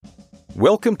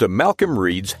Welcome to Malcom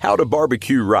Reed's How to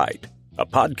Barbecue Right, a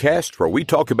podcast where we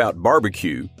talk about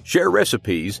barbecue, share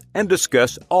recipes, and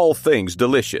discuss all things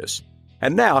delicious.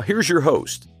 And now, here's your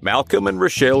host, Malcom and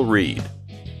Rochelle Reed.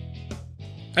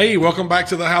 Hey, welcome back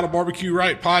to the How to Barbecue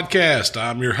Right podcast.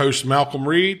 I'm your host, Malcom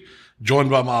Reed, joined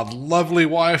by my lovely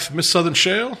wife, Miss Southern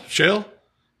Shell. Shell,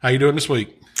 how you doing this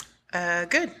week?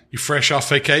 Good. You fresh off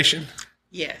vacation?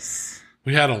 Yes.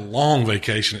 We had a long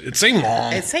vacation. It seemed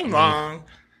long.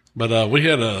 But we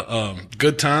had a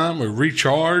good time. We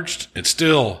recharged. It's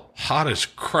still hot as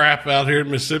crap out here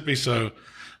in Mississippi, so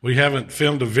we haven't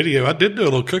filmed a video. I did do a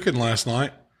little cooking last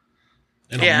night.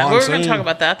 Yeah, we were going to talk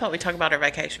about that. I thought we'd talk about our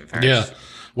vacation first. Yeah.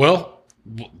 Well,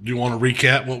 do you want to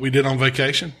recap what we did on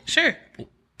vacation? Sure.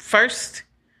 First,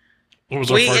 what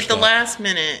was our first at the last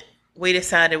minute, we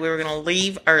decided we were going to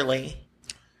leave early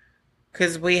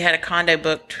because we had a condo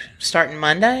booked starting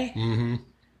Monday. Mm-hmm.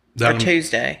 Or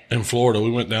Tuesday. In Florida,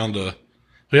 we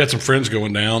had some friends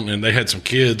going down, and they had some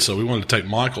kids, so we wanted to take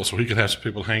Michael so he could have some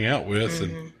people to hang out with.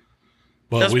 Mm-hmm.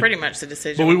 That was pretty much the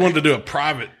decision. But we wanted to do a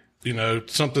private,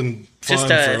 something fun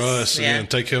for us,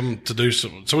 and take him to do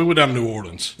some. So we went down to New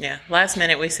Orleans. Yeah. Last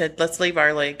minute, we said, let's leave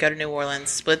early, go to New Orleans,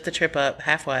 split the trip up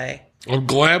halfway. I'm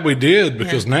glad we did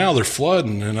because now they're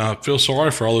flooding, and I feel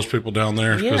sorry for all those people down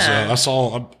there because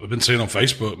I've been seeing on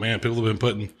Facebook, man, people have been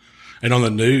putting. And on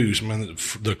the news, man,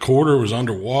 the quarter was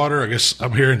underwater. I guess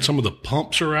I'm hearing some of the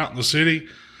pumps are out in the city.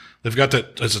 They've got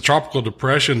that, it's a tropical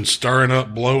depression stirring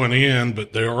up, blowing in,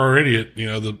 but they're already at,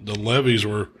 the levees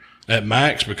were at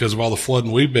max because of all the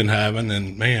flooding we've been having.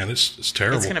 And man, it's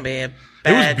terrible. It's going to be a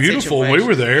bad It was beautiful when we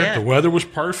were there. Yeah. The weather was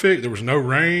perfect. There was no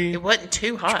rain. It wasn't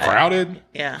too hot. It was crowded.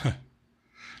 Yeah.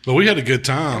 But we had a good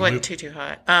time. It wasn't too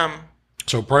hot.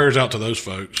 So prayers out to those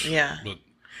folks. Yeah. But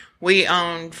we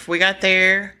got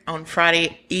there on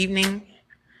Friday evening.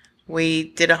 We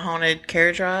did a haunted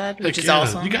carriage ride, which is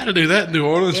awesome. You got to do that in New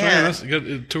Orleans, man. You got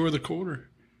to tour the quarter.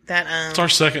 It's our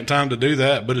second time to do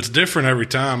that, but it's different every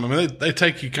time. I mean, they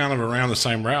take you kind of around the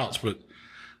same routes, but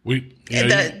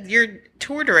your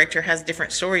tour director has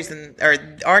different stories or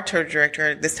our tour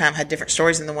director this time had different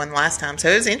stories than the one last time. So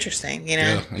it was interesting,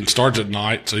 Yeah, and it starts at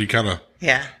night, so you kind of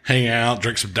hang out,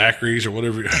 drink some daiquiris or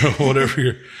whatever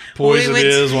your poison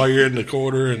is while you're in the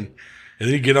quarter, and then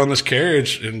you get on this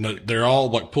carriage, and they're all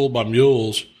like pulled by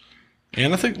mules.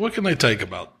 And I think what can they take,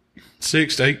 about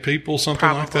 6 to 8 people,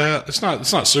 something like that. It's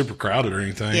not super crowded or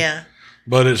anything. Yeah,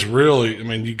 but it's really,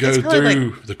 you go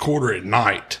through the quarter at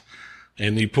night.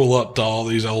 And you pull up to all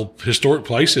these old historic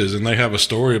places, and they have a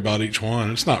story about each one.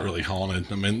 It's not really haunted.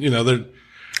 They're.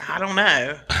 I don't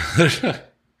know.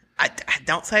 I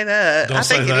don't say that. I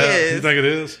think it is. You think it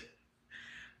is?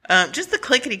 Just the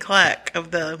clickety clack of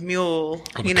the mule,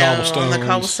 on the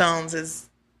cobblestones is.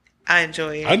 I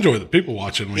enjoy it. I enjoy the people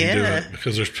watching when you do it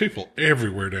because there's people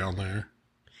everywhere down there,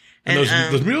 and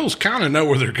those mules kind of know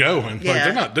where they're going. Yeah. Like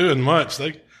they're not doing much.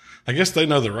 I guess they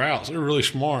know the routes. They're really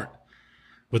smart.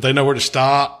 But they know where to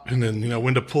stop and then,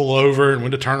 when to pull over and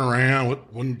when to turn around,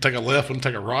 when to take a left, when to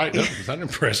take a right. That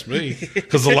impressed me.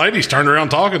 Because the ladies turned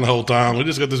around talking the whole time. We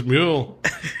just got this mule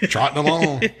trotting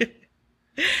along.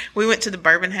 We went to the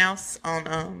Bourbon House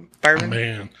on Bourbon. Oh,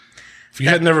 man. If you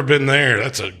had never been there,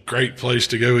 that's a great place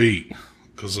to go eat.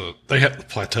 Because they have the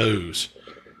plateaus.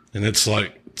 And it's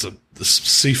like, the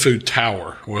seafood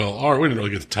tower. Well, all right, we didn't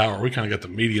really get the tower. We kind of got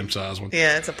the medium-sized one.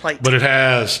 Yeah, it's a plate. But it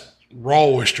has raw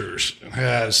oysters. It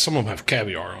has, some of them have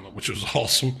caviar on them, which was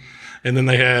awesome. And then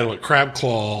they had crab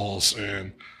claws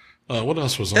and what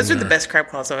else was on there? Those are the best crab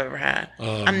claws I've ever had.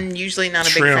 I'm usually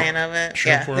not a big fan of it.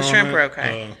 The shrimp were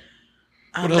okay.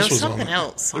 What else was something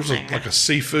else? There's like a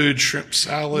seafood shrimp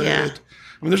salad. Yeah.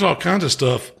 There's all kinds of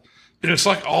stuff. And it's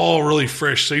like all really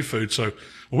fresh seafood. So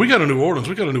when we got to New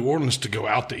Orleans to go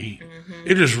out to eat. Mm-hmm.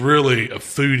 It is really a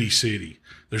foodie city.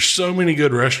 There's so many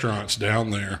good restaurants down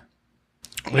there.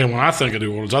 Man, when I think of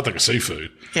New Orleans, I think of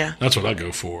seafood. Yeah. That's what I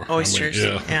go for. Oysters.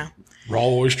 Yeah. Raw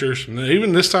oysters. And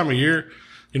even this time of year,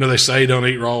 they say don't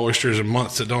eat raw oysters in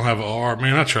months that don't have an R.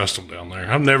 Man, I trust them down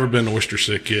there. I've never been oyster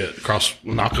sick yet.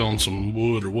 Knock on some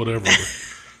wood or whatever.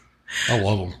 I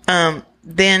love them.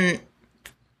 Then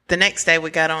the next day we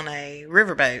got on a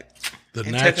riverboat. The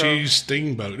Natchez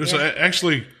Steamboat. It was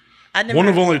actually one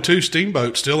of only 2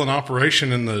 steamboats still in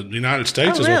operation in the United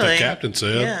States, is what the captain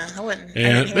said. Yeah, I wouldn't.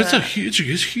 And it's a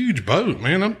huge boat,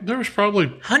 man. There was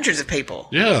probably hundreds of people.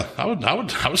 Yeah, I was going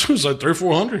to say 300 or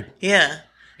 400. Yeah,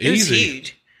 it was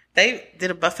huge. They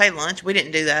did a buffet lunch. We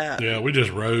didn't do that. Yeah, we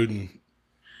just rode and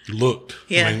looked.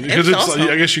 Yeah, because awesome.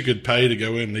 I guess you could pay to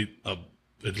go in and eat.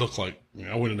 It looked like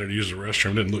I went in there to use the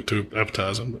restroom. It didn't look too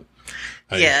appetizing, but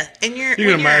hey, yeah, and you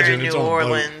can imagine New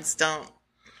Orleans don't.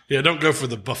 Yeah, don't go for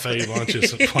the buffet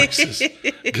lunches at places.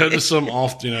 Go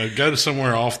to go to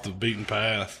somewhere off the beaten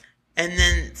path. And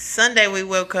then Sunday we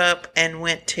woke up and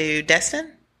went to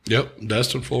Destin. Yep,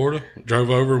 Destin, Florida. Drove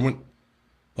over and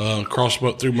went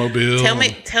crossboat through Mobile. Tell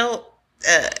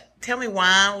me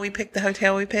why we picked the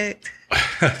hotel we picked.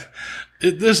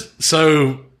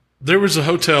 So there was a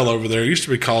hotel over there. It used to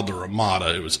be called the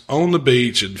Ramada. It was on the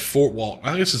beach in Fort Walton.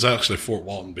 I guess it's actually Fort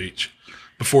Walton Beach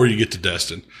before you get to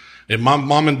Destin. And my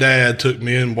mom and dad took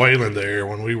me and Waylon there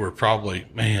when we were probably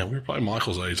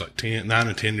Michael's age, like 9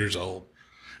 and 10 years old.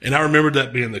 And I remember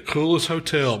that being the coolest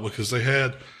hotel because they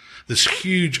had this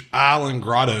huge island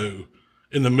grotto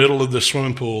in the middle of the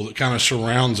swimming pool that kind of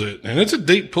surrounds it. And it's a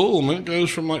deep pool. I mean, it goes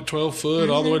from like 12 foot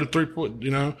all the way to 3 foot,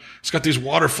 It's got these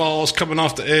waterfalls coming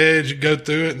off the edge. You go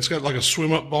through it and it's got like a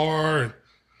swim up bar and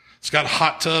it's got a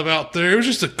hot tub out there. It was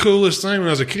just the coolest thing when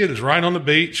I was a kid. It's right on the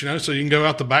beach, so you can go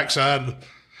out the backside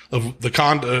of the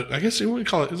condo. I guess, what do you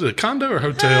call it? Is it a condo or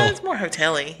hotel? It's more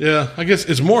hotel-y. Yeah, I guess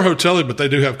it's more hotel-y, but they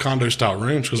do have condo-style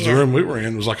rooms because the room we were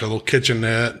in was like a little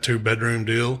kitchenette, 2-bedroom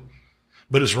deal.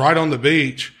 But it's right on the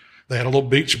beach. They had a little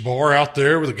beach bar out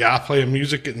there with a guy playing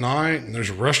music at night, and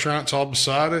there's restaurants all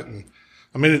beside it. And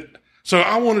so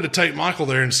I wanted to take Michael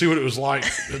there and see what it was like.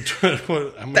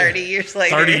 30 years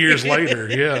later. 30 years later,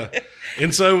 yeah.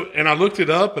 And I looked it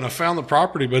up and I found the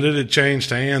property, but it had changed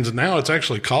hands, and now it's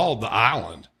actually called the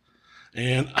Island.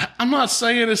 And I'm not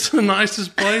saying it's the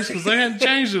nicest place because they hadn't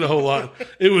changed it a whole lot.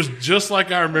 It was just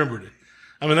like I remembered it.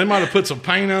 They might have put some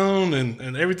paint on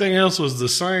and everything else was the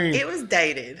same. It was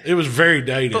dated. It was very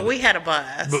dated. But we had a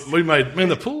blast. But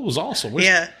the pool was awesome.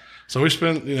 So we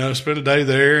spent a day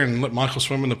there and let Michael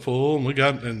swim in the pool,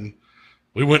 and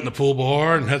we went in the pool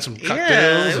bar and had some cocktails.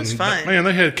 Yeah, it was fun. Man,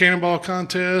 they had cannonball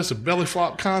contests, a belly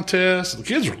flop contest. The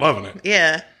kids were loving it.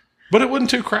 Yeah. But it wasn't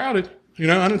too crowded.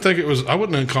 I didn't think I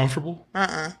wasn't uncomfortable.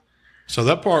 So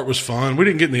that part was fun. We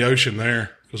didn't get in the ocean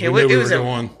there because we knew we were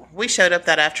going. We showed up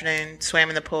that afternoon, swam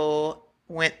in the pool,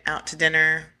 went out to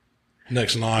dinner.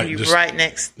 Next night. Right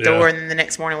next door. And then the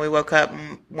next morning we woke up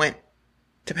and went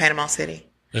to Panama City.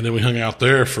 And then we hung out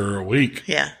there for a week.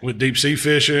 Yeah. Went deep sea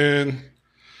fishing.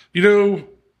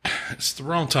 It's the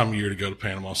wrong time of year to go to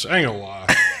Panama City. I ain't gonna lie.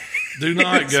 Do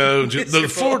not go.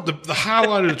 The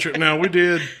highlight of the trip. Now, we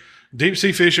did deep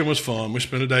sea fishing was fun. We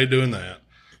spent a day doing that.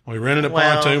 We rented a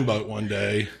pontoon boat one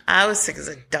day. I was sick as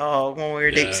a dog when we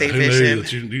were deep sea who fishing. Knew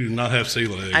that you do not have sea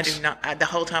legs. I do not. The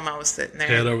whole time I was sitting there.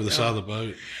 Head over the side of the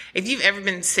boat. If you've ever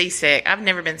been seasick, I've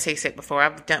never been seasick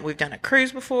before. We've done a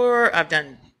cruise before. I've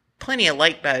done plenty of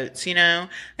lake boats, and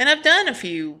I've done a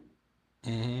few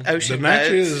ocean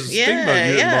boats.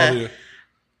 Yeah.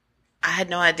 I had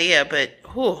no idea, but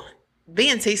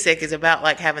being seasick is about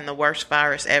like having the worst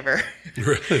virus ever.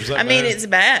 Really? It's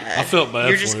bad. I felt bad.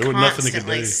 You're just for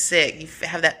constantly sick. You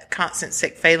have that constant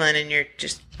sick feeling, and you're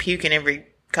just puking every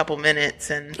couple minutes.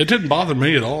 And it didn't bother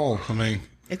me at all.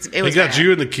 It got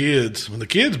you and the kids. When the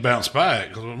kids bounced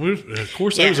back, of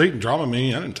course, I was eating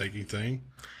Dramamine. I didn't take anything,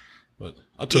 but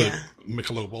I took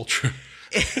Michelob Ultra.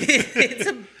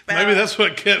 Maybe that's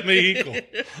what kept me equal.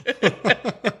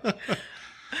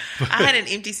 I had an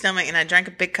empty stomach and I drank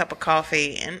a big cup of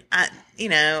coffee, and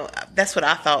that's what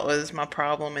I thought was my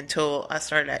problem until I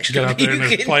started actually got out there and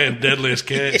they're playing Deadliest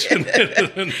Catch.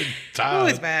 It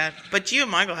was bad, but you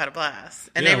and Michael had a blast,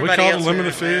 and everybody we else caught a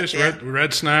limited fish,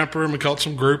 red snapper, and we caught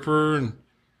some grouper and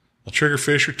a trigger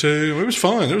fish or two. It was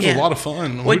fun. It was a lot of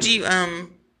fun. What'd you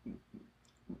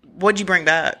bring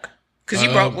back? Because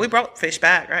we brought fish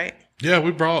back, right? Yeah,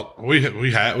 we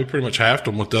pretty much halved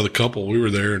them with the other couple. We were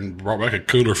there and brought back a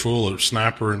cooler full of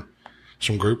snapper and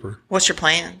some grouper. What's your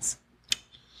plans?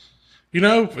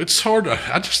 It's hard.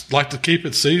 I just like to keep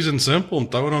it seasoned simple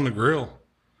and throw it on the grill.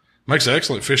 Makes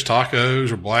excellent fish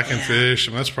tacos or blackened fish,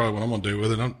 and that's probably what I'm gonna do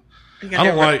with it.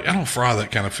 I don't fry that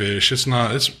kind of fish.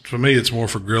 For me, it's more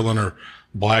for grilling or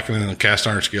blackening in a cast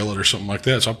iron skillet or something like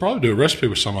that. So I'll probably do a recipe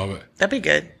with some of it. That'd be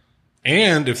good.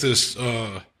 And if this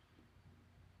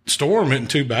storm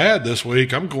isn't too bad this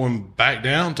week, I'm going back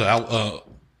down to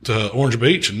Orange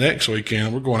Beach next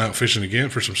weekend. We're going out fishing again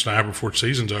for some snapper before the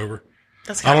season's over.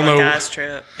 That's kind of a guy's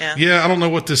trip. Yeah, I don't know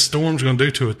what this storm's going to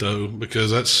do to it though,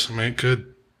 because it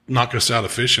could knock us out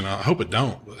of fishing. I hope it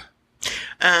don't. But.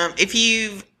 If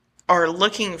you are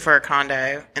looking for a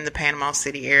condo in the Panama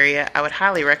City area, I would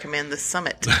highly recommend the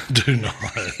Summit. Do not.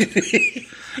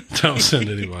 Don't send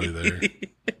anybody there.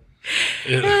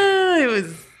 It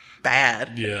was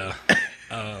bad. Yeah.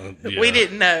 We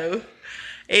didn't know.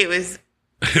 It was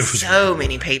so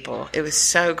many people. It was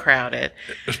so crowded.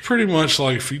 It's pretty much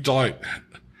like if you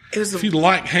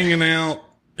like hanging out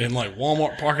in like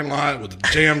Walmart parking lot with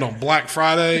jammed on Black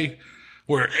Friday,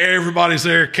 where everybody's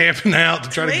there camping out to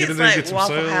try to get in there and get some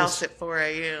Waffle sales. House at 4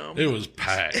 a.m. It was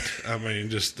packed. I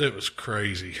mean, it was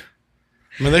crazy.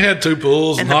 I mean, they had 2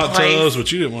 pools and hot tubs,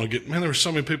 but you didn't want to get. Man, there were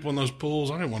so many people in those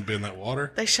pools. I didn't want to be in that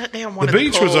water. They shut down one of the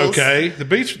pools. The beach was okay. The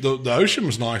beach, the ocean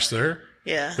was nice there.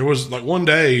 Yeah. There was like one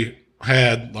day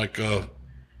had like I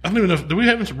don't even know. Did we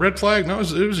have a red flag? No,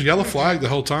 it was a yellow flag the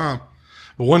whole time.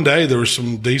 But one day there was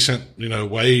some decent,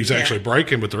 waves actually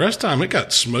breaking. But the rest of the time it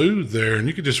got smooth there, and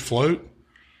you could just float.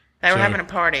 They were having a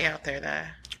party out there, though.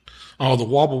 Oh, the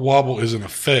wobble wobble is in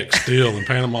effect still in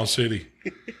Panama City.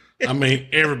 I mean,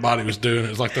 everybody was doing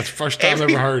it. It's like that's the first time I've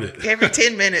ever heard it. Every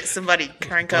 10 minutes, somebody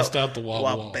crank up. Bust out the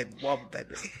wobble baby, wobble,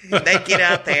 baby. They get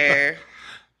out there.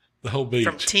 The whole beach.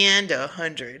 From 10 to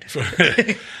 100.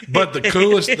 But the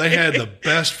coolest, they had the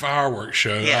best fireworks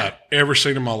show I've ever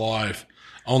seen in my life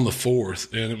on the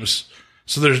 4th. And it was,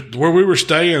 where we were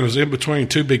staying was in between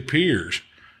 2 big piers.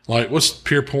 Like, what's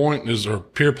Pier Point or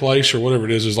Pier Place or whatever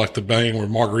it is like the bang where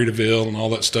Margaritaville and all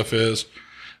that stuff is.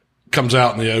 Comes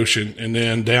out in the ocean, and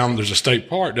then there's a state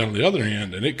park down the other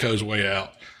end, and it goes way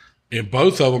out. And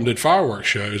both of them did fireworks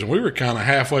shows, and we were kind of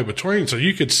halfway between, so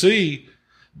you could see,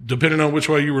 depending on which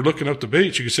way you were looking up the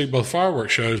beach, you could see both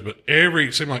fireworks shows, but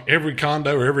it seemed like every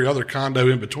condo or every other condo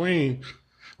in between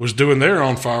was doing their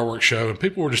own fireworks show, and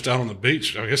people were just out on the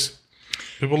beach. I guess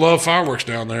people love fireworks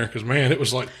down there, because, man, it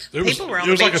was like it was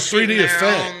like a 3D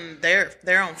effect.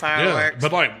 Their own fireworks. Yeah,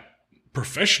 but like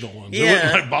professional ones. Yeah. It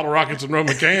wasn't like bottle rockets and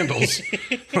Roman candles.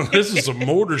 This is some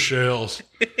mortar shells.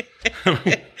 I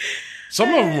mean, some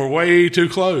of them were way too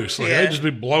close. Like they'd just be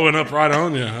blowing up right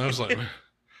on you. I was like, man,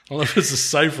 I don't know if this is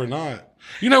safe or not.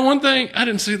 One thing, I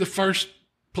didn't see the first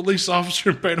police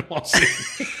officer in Panama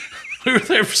City. We were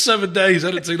there for 7 days.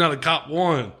 I didn't see not a cop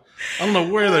one. I don't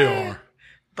know where they are.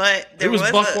 But it was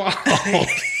buck wild.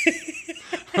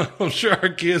 I'm sure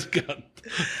our kids got a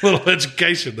little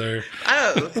education there.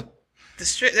 Oh.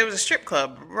 There was a strip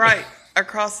club right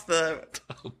across the.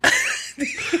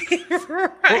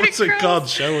 What's it called?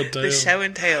 Show and Tell. The Show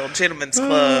and Tell Gentlemen's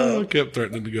Club. I kept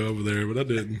threatening to go over there, but I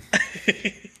didn't.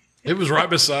 It was right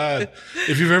beside.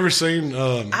 If you've ever seen,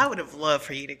 I would have loved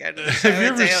for you to go to the Show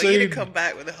and Tell. You'd come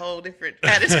back with a whole different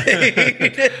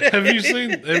attitude. Have you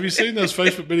seen those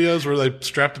Facebook videos where they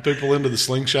strap the people into the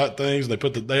slingshot things?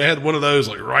 They had one of those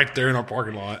like right there in our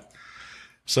parking lot.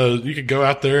 So you could go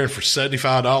out there and for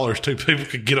 $75, 2 people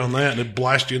could get on that and it'd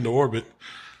blast you into orbit.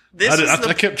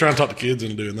 I kept trying to talk the kids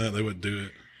into doing that. They wouldn't do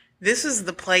it. This is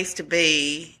the place to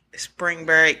be spring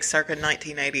break circa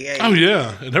 1988. Oh,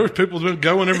 yeah. And there was people who've been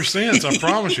going ever since. I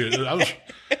promise you.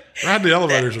 Riding the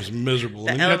elevators was miserable.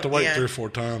 I mean, you had to wait 3 or 4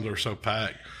 times. They were so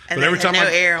packed. And there was no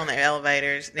air on the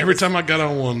elevators. Every time I got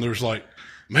on one, there was like,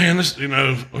 man, this,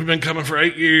 we've been coming for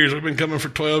 8 years. We've been coming for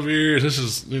 12 years. This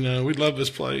is, we love this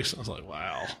place. I was like,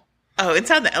 wow. Oh,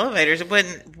 inside the elevators,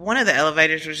 one of the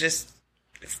elevators was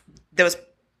there was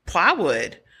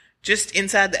plywood just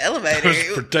inside the elevator. It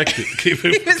was protected.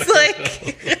 It was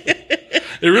like.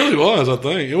 It really was, I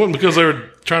think. It wasn't because they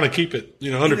were trying to keep it,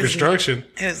 under construction.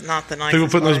 It was not the nicest people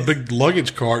putting place. Those big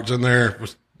luggage carts in there,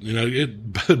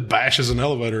 it bashes an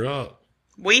elevator up.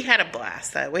 We had a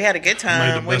blast, though. We had a good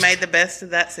time. We made the best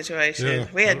of that situation. Yeah,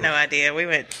 we had no idea. We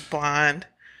went blind.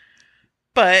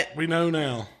 But we know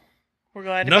now. We're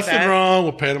glad to Nothing be back. wrong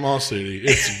with Panama City.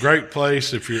 It's a great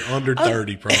place if you're under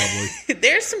 30, probably.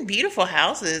 There's some beautiful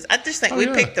houses. I just think we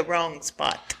picked the wrong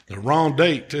spot. The wrong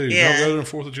date, too. Yeah. Don't go to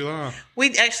the 4th of July.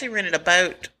 We actually rented a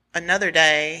boat another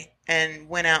day and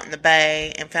went out in the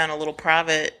bay and found a little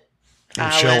private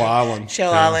island.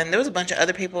 Shell Island. There was a bunch of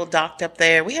other people docked up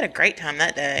there. We had a great time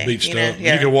that day. Beached up.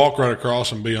 Yeah. You could walk right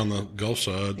across and be on the Gulf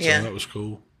side. So that was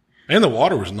cool. And the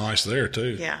water was nice there,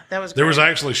 too. Yeah, that was great. There was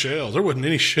actually shells. There wasn't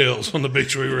any shells on the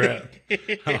beach we were at.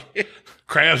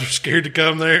 Crabs were scared to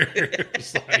come there. It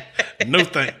was like, no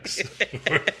thanks.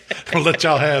 I'll let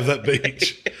y'all have that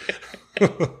beach.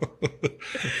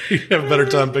 You have a better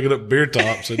time picking up beer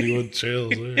tops than you would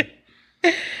shells there.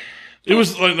 It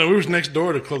was like, we was next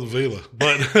door to Club Vila,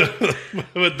 but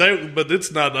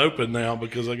it's not open now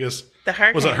because I guess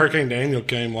Hurricane Daniel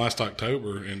came last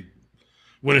October, and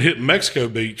when it hit Mexico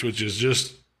Beach, which is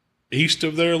just east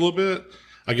of there a little bit,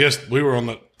 I guess we were on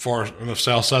the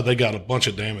south side. They got a bunch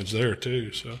of damage there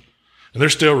too. So, and they're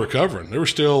still recovering. They were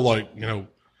still the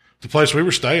place we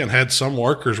were staying had some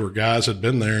workers where guys had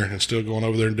been there and still going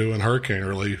over there and doing hurricane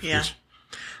relief. Yeah.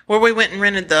 Where we went and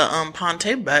rented the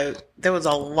pontoon boat, there was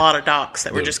a lot of docks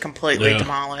that were just completely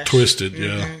demolished. Twisted,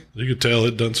 yeah. You could tell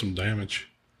it done some damage.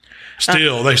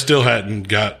 They still hadn't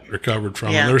got recovered from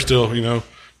it. There were still,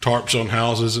 tarps on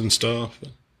houses and stuff.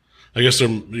 I guess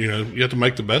you have to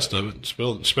make the best of it.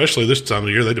 Especially this time of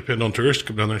the year, they depend on tourists to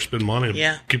come down there and spend money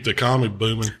and keep the economy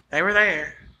booming. They were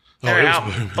there. They were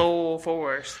out full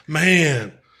force.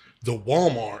 Man, the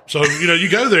Walmart. So, you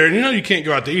go there and you can't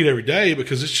go out to eat every day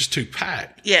because it's just too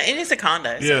packed. Yeah, and it's a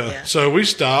condo. So we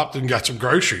stopped and got some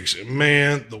groceries. And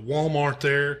man, the Walmart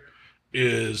there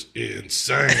is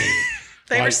insane.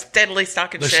 They were steadily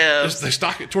stocking shelves. They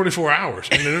stock it 24 hours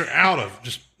and they're out of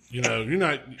just, your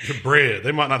bread.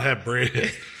 They might not have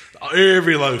bread.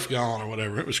 Every loaf gone or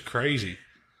whatever. It was crazy.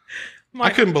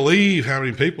 I couldn't believe how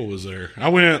many people was there. I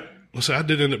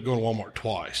did end up going to Walmart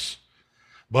twice,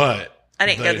 but I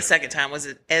didn't go the second time. Was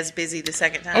it as busy the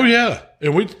second time? Oh yeah.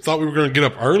 And we thought we were going to get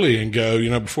up early and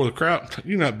go, before the crowd.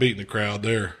 You're not beating the crowd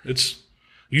there.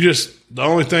 The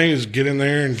only thing is get in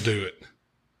there and do it.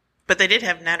 But they did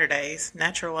have Natter Days,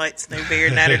 Natural Lights, no beer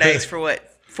Natter Days for what?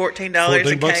 $14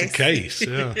 $14 a case.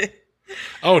 Yeah.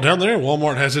 Oh, down there,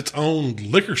 Walmart has its own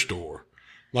liquor store,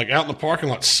 like out in the parking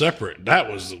lot, separate. That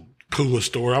was the coolest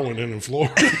store I went in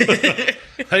Florida.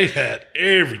 They had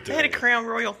everything. They had a Crown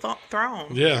Royal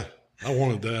throne. Yeah, I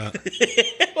wanted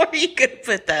that. Where are you going to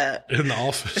put that? In the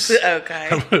office. Okay.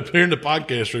 I'm up here in the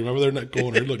podcast room over there in that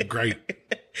corner. It looked great.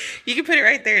 You can put it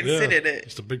right there and sit in it.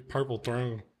 It's a big purple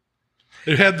throne.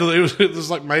 It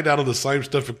was like made out of the same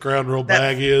stuff a Crown Royal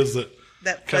bag is.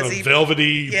 That kind of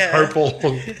velvety purple.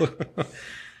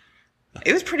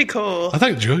 It was pretty cool. I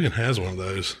think Julian has one of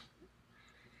those.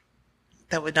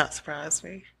 That would not surprise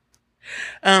me.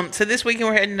 So this weekend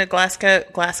we're heading to Glasgow,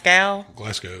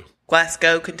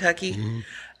 Kentucky,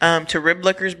 to Rib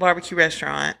Liquor's barbecue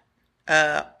restaurant.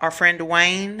 Our friend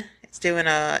Dwayne is doing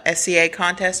a SCA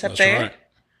contest up there. Right.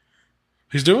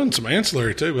 He's doing some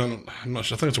ancillary too, but I'm not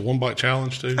sure. I think it's a 1-bite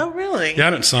challenge too. Oh, really? Yeah, I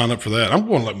didn't sign up for that. I'm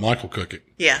going to let Michael cook it.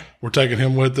 Yeah. We're taking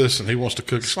him with us, and he wants to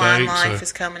cook Swine steak. Life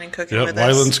is coming and cooking with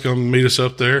us. Waylon's going to meet us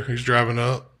up there. He's driving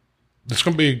up. It's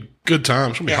going to be a good time.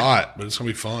 It's going to be hot, but it's going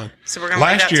to be fun. So we're going to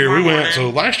last year we went. So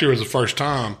last year was the first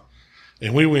time,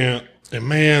 and we went. And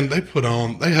man, they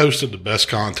hosted the best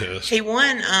contest. He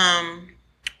won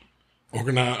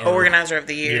Organizer of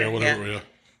the Year. Yeah, whatever. Yeah.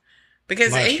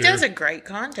 Because he does a great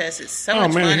contest. It's so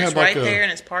much fun. It's right there in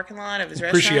his parking lot of his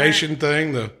appreciation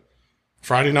thing the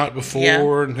Friday night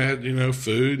before, and had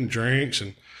food and drinks,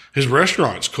 and his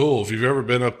restaurant's cool. If you've ever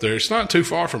been up there, it's not too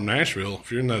far from Nashville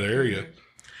if you're in that area,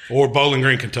 or Bowling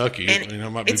Green, Kentucky. And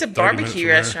it's a barbecue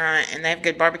restaurant, and they have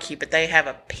good barbecue, but they have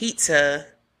a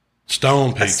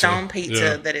stone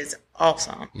pizza that is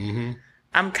awesome. Mm-hmm.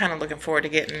 I'm kind of looking forward to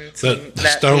getting that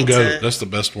stone pizza. Goat. That's the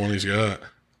best one he's got.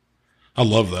 I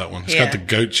love that one. It's got the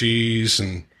goat cheese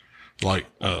and like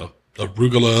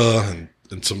arugula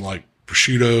and some like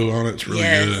prosciutto on it. It's really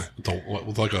good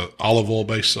with like a olive oil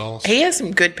based sauce. He has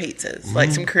some good pizzas,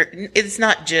 like some. It's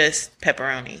not just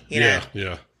pepperoni. You know?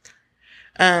 Yeah.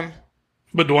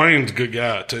 But Dwayne's a good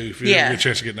guy too. If you ever get a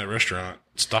chance to get in that restaurant,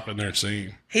 stop in there and see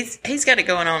him. He's got it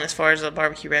going on as far as a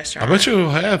barbecue restaurant. I bet you'll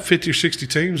have 50 or 60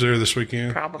 teams there this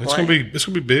weekend. Probably. It's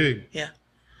gonna be big. Yeah.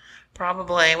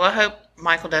 Probably. Well, I hope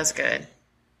Michael does good.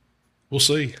 We'll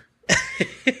see.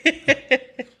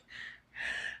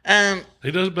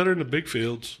 He does better in the big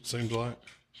fields, it seems like.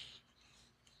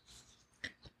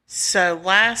 So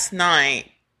last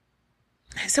night,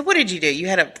 what did you do? You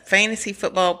had a fantasy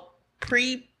football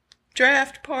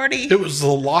pre-draft party? It was the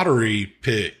lottery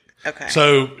pick. Okay.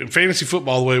 So in fantasy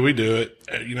football, the way we do it,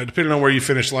 depending on where you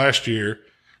finished last year,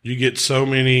 you get so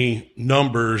many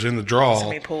numbers in the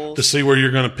draw to see where you're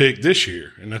going to pick this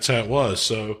year. And that's how it was.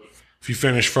 So if you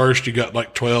finish first, you got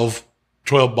like 12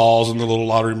 balls in the little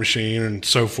lottery machine and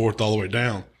so forth all the way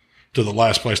down to the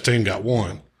last place team got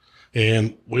one.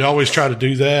 And we always try to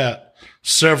do that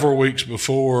several weeks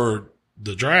before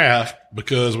the draft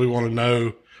because we want to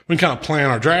know, we can kind of plan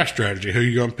our draft strategy, who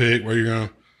you're going to pick, where you're going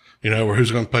to, or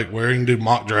who's going to pick where. You can do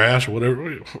mock drafts or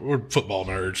whatever. We're football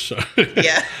nerds. So.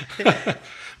 Yeah.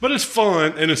 But it's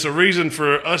fun, and it's a reason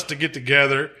for us to get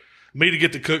together, me to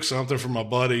get to cook something for my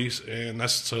buddies, and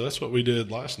that's what we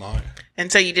did last night.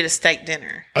 And so you did a steak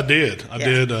dinner. I did.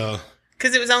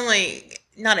 Because it was only,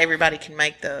 not everybody can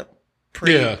make the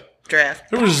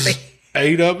pre-draft. There was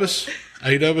 8 of us,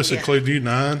 including you,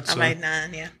 9. So I made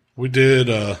 9, yeah. We did,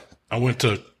 I went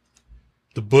to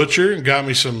the butcher and got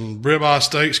me some ribeye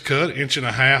steaks cut, 1.5 inches.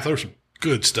 There were some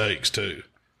good steaks, too.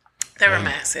 They were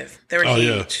massive. They were huge.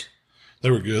 Yeah. They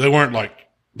were good. They weren't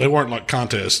like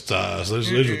contest size.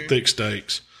 Those were thick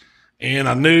steaks. And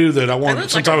I knew that I wanted,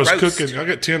 since I was cooking, I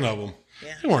got 10 of them.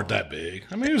 Yeah. They weren't that big.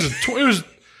 I mean,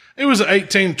 it was an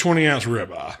 18, 20 ounce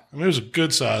ribeye. I mean, it was a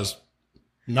good size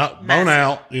not bone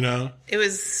out, you know. It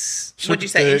was, Super what'd you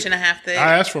say, thick. 1.5 inch thick?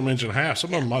 I asked for an 1.5 inch.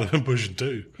 Some of them might have been pushing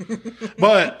 2.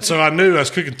 But, so I knew I was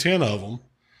cooking 10 of them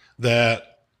that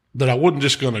I wasn't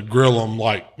just going to grill them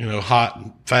like, you know, hot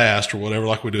and fast or whatever,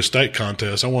 like we do a steak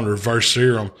contest. I wanted to reverse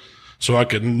sear them so I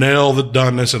could nail the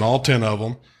doneness in all 10 of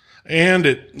them. And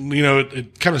it, you know,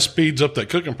 it kind of speeds up that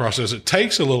cooking process. It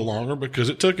takes a little longer because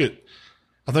it took it.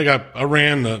 I think I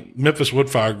ran the Memphis wood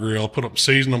fire grill,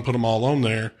 seasoned them, put them all on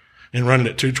there and run it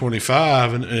at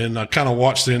 225. And I kind of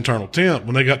watched the internal temp.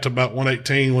 When they got to about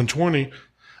 118, 120,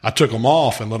 I took them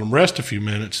off and let them rest a few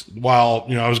minutes while,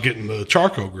 you know, I was getting the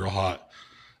charcoal grill hot.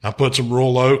 I put some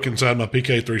royal oak inside my PK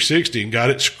 360 and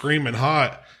got it screaming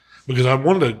hot because I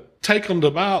wanted to take them to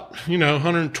about, you know,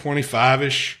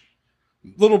 125-ish.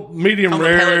 Little medium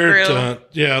rare to,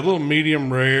 a little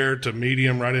medium rare to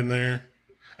medium right in there.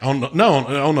 On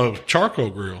a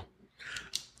charcoal grill.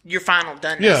 Your final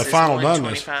doneness. Yeah, final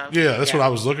doneness. Yeah, that's what I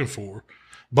was looking for.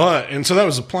 And so that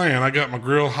was the plan. I got my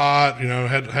grill hot, you know,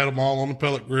 had them all on the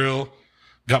pellet grill,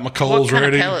 got my coals ready.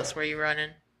 What kind of pellets were you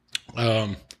running?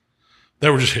 They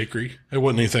were just hickory. It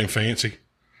wasn't anything fancy.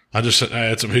 I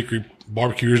had some hickory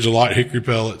barbecuers, delight hickory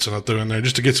pellets, and I threw in there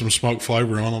just to get some smoke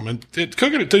flavor on them. And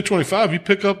cooking at 225, you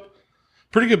pick up a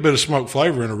pretty good bit of smoke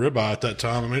flavor in a ribeye at that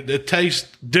time. I mean, it tastes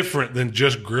different than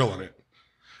just grilling it.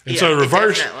 And so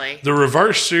the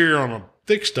reverse sear on a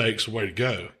thick steak's the way to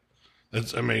go.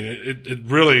 It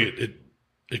really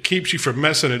keeps you from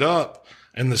messing it up,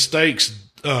 and the steaks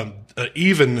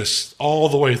evenness all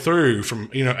the way through from,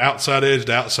 you know, outside edge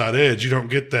to outside edge. You don't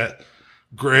get that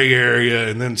gray area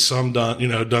and then some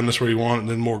done this where you want it and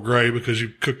then more gray because you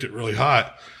cooked it really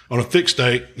hot. On a thick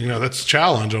steak, you know, that's a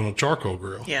challenge on a charcoal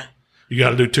grill. Yeah. You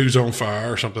got to do 2-zone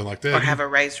fire or something like that. Or have a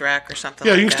raised rack or something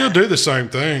like that. Yeah, you can still do the same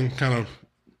thing, kind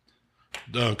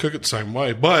of cook it the same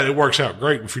way. But it works out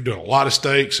great if you're doing a lot of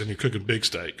steaks and you're cooking big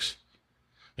steaks.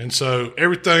 And so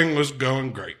everything was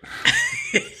going great.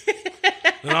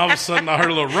 Then all of a sudden I heard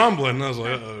a little rumbling and I was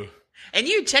like, uh-oh. And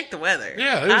you checked the weather.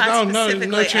 Yeah,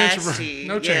 no chance.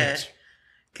 No chance.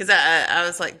 Because I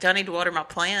was like, do I need to water my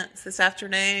plants this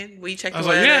afternoon? Will you check the weather?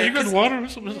 I was like, yeah, you got to water.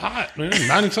 It's hot, man.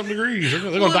 90-something degrees. They're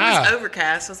going to die. It was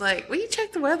overcast. I was like, will you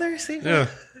check the weather? See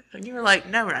And you were like,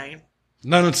 no rain.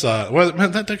 None inside. Weather,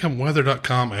 man, that damn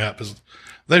weather.com app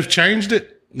they've changed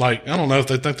it. Like, I don't know if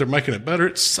they think they're making it better.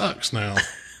 It sucks now.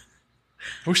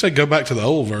 I wish they'd go back to the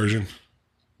old version.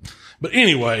 But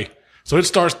anyway, so it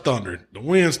starts thundering. The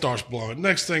wind starts blowing.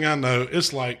 Next thing I know,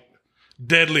 it's like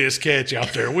deadliest catch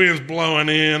out there. Wind's blowing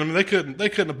in. I mean, they couldn't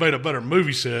have made a better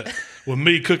movie set with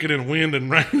me cooking in wind and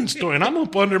rain and storm. And I'm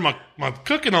up under my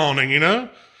cooking awning, you know.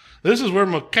 This is where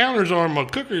my counters are, my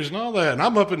cookers and all that. And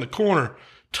I'm up in the corner,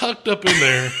 tucked up in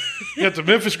there. Got the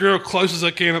Memphis grill close as I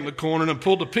can up in the corner, and then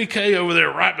pulled the PK over there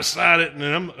right beside it.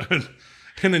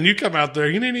 And then you come out there,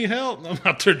 you need any help? And I'm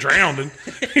out there drowning,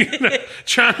 you know,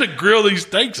 trying to grill these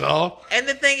steaks off. And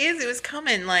the thing is, it was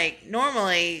coming like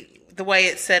normally the way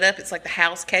it's set up, it's like the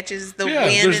house catches the wind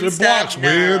and stuff. It blocks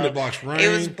wind, it blocks rain. It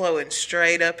was blowing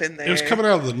straight up in there. It was coming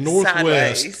out of the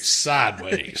northwest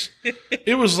sideways.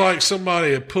 It was like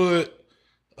somebody had put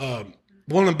one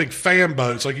of them big fan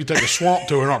boats, like you take a swamp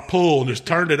tour in our pool and just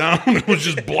turned it on and it was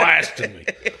just blasting me.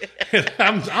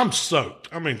 I'm soaked.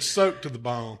 I mean, soaked to the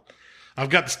bone. I've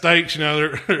got the steaks, you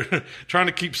know, they're trying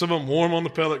to keep some of them warm on the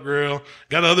pellet grill.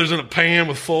 Got others in a pan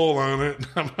with foil on it.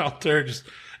 I'm out there just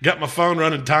got my phone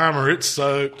running timer. It's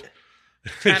soaked.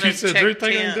 She said, is there anything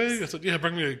I can do? I said, yeah,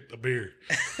 bring me a beer.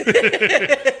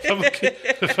 If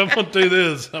I'm going to do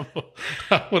this,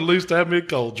 I would at least have me a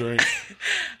cold drink.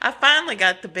 I finally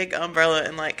got the big umbrella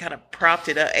and like kind of propped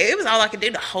it up. It was all I could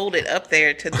do to hold it up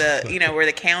there to the, you know, where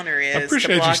the counter is. I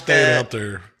appreciate you staying out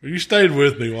there. You stayed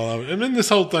with me and then this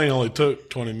whole thing only took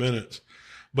 20 minutes,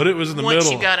 but it was in the middle.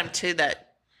 Once you got them to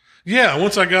that. Yeah.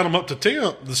 Once I got them up to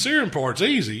temp, the searing part's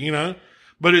easy, you know.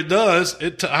 But it does.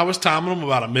 I was timing them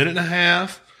about 1.5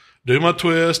 minutes, do my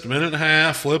twist, 1.5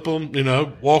 minutes, flip them, you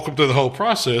know, walk them through the whole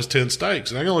process, 10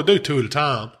 steaks. And I can only do 2 at a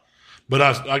time. But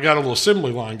I got a little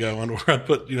assembly line going where I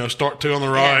put, you know, start 2 on the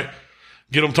right,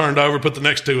 get them turned over, put the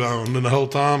next 2 on. And the whole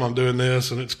time I'm doing this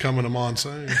and it's coming to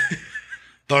monsoon.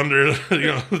 Thunder, you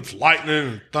know, it's lightning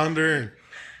and thunder. And,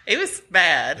 it was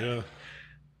bad. Yeah.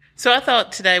 So I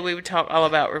thought today we would talk all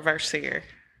about reverse sear.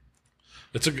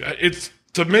 It's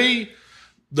to me,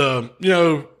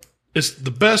 it's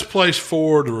the best place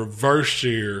for the reverse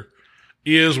sear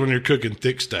is when you're cooking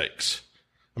thick steaks.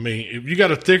 I mean, if you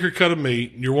got a thicker cut of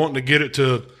meat and you're wanting to get it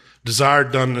to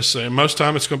desired doneness, and most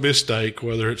time it's going to be a steak,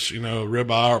 whether it's, you know,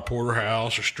 ribeye or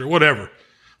porterhouse or whatever,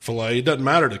 filet, it doesn't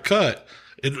matter the cut.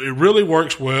 It really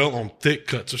works well on thick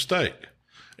cuts of steak.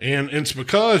 And it's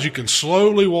because you can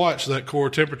slowly watch that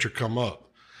core temperature come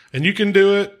up. And you can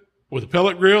do it with a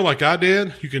pellet grill like I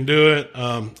did. You can do it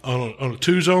on a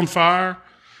 2-zone fire.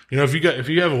 You know, if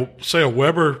you have a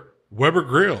Weber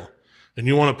grill and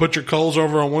you want to put your coals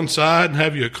over on one side and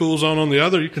have you a cool zone on the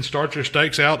other, you can start your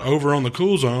steaks out over on the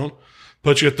cool zone,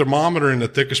 put your thermometer in the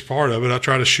thickest part of it. I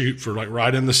try to shoot for like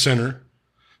right in the center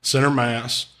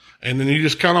mass. And then you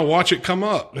just kind of watch it come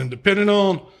up. And depending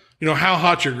on, you know, how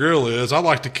hot your grill is, I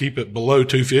like to keep it below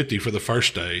 250 for the first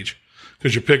stage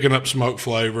because you're picking up smoke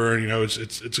flavor and, you know,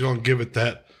 it's going to give it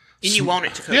that. And you want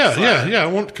it to cook slow. Yeah. I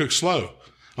want it to cook slow.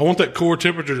 I want that core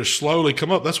temperature to slowly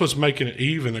come up. That's what's making it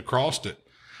even across it.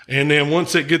 And then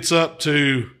once it gets up to,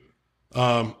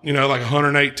 you know, like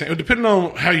 118, depending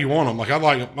on how you want them. Like I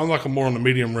like them more on the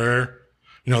medium rare,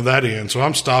 you know, that end. So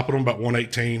I'm stopping them about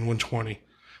 118, 120,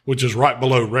 which is right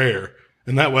below rare.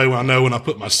 And that way I know when I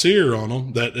put my sear on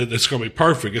them that it's going to be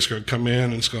perfect. It's going to come in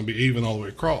and it's going to be even all the way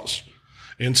across.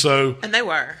 And so. And they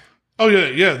were. Oh,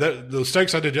 yeah. The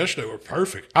steaks I did yesterday were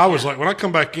perfect. I was like, when I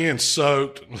come back in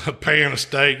soaked, a pan of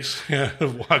steaks,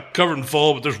 covered in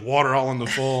full, but there's water all in the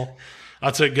full.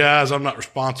 I said, guys, I'm not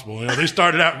responsible. You know, they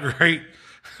started out great,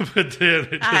 but then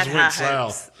it just went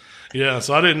south. Yeah,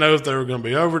 so I didn't know if they were going to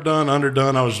be overdone,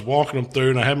 underdone. I was walking them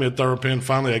through, and I had me a ThermoPen.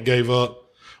 Finally, I gave up.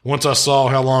 Once I saw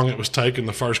how long it was taking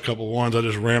the first couple of ones, I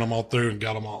just ran them all through and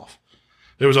got them off.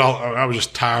 I was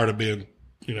just tired of being,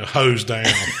 you know, hosed down.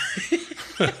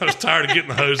 I was tired of getting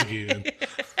the hose again.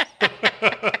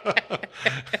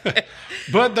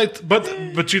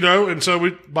 But you know, and so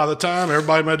by the time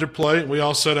everybody made their plate and we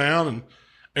all sat down and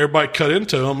everybody cut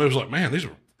into them, it was like, man, these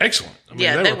were excellent. I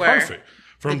mean, they were perfect.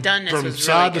 From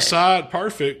side to side,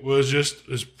 perfect was just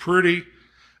as pretty,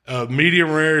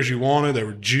 medium rare as you wanted. They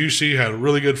were juicy, had a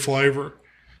really good flavor.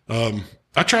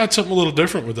 I tried something a little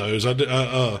different with those.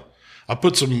 I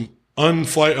put some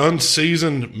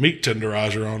unseasoned meat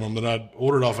tenderizer on them that I'd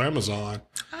ordered off Amazon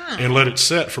and let it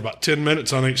set for about 10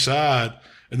 minutes on each side.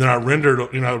 And then I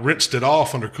rinsed it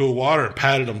off under cool water and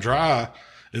patted them dry.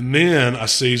 And then I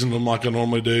seasoned them like I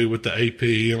normally do with the AP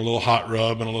and a little hot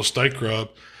rub and a little steak rub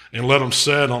and let them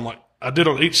set on I did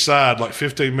on each side like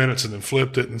 15 minutes and then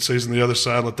flipped it and seasoned the other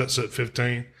side, let that set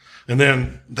 15. And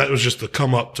then that was just the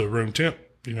come up to room temp,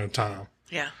 you know, time.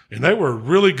 Yeah. And they were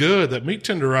really good. That meat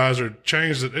tenderizer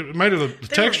changed it. It made it the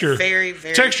texture. Very,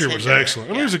 very texture tender. Was excellent.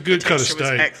 I mean, it was a good cut of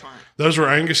steak. Those were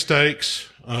Angus steaks.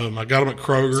 I got them at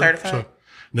Kroger. Certified? So,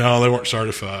 no, they weren't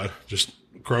certified. Just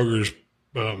Kroger's.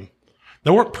 They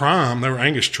weren't prime. They were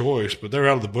Angus choice, but they were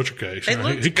out of the butcher case. He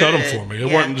cut them for me.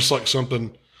 It wasn't just like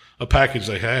a package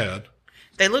they had.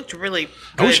 They looked really good.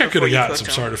 I wish I could have gotten some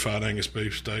certified Angus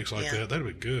beef steaks like that. That'd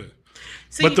be good.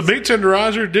 So but the meat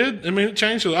tenderizer it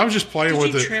changed it. I was just playing with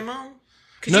it. Did you trim them?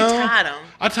 Because you tied them.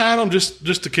 I tied them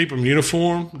just to keep them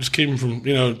uniform. Just keep them from,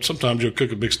 you know, sometimes you'll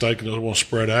cook a big steak and it won't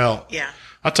spread out. Yeah.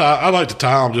 I like to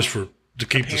tie them just to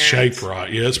keep the shape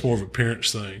right. Yeah, it's more of an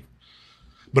appearance thing.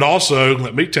 But also,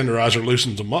 that meat tenderizer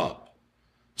loosens them up.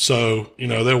 So, you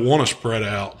know, they'll want to spread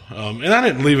out. And I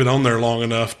didn't leave it on there long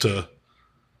enough to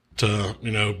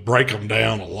you know, break them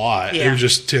down a lot. Yeah. It was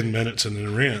just 10 minutes and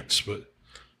then rinse. But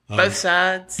both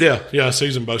sides? Yeah, I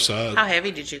seasoned both sides. How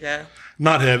heavy did you go?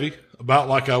 Not heavy. About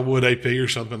like I would AP or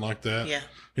something like that. Yeah.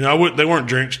 You know, they weren't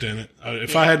drenched in it.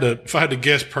 If I had to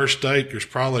guess per steak, there's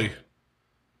probably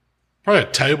a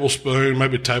tablespoon,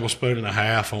 maybe a tablespoon and a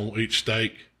half on each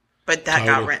steak. But that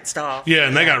got rinsed off. Yeah,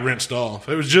 and they got rinsed off.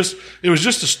 It was just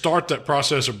to start that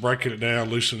process of breaking it down,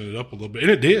 loosening it up a little bit.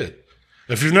 And it did.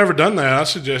 If you've never done that, I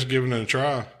suggest giving it a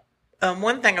try.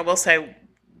 One thing I will say,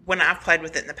 when I've played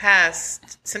with it in the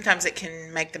past, sometimes it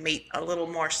can make the meat a little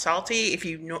more salty if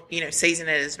you season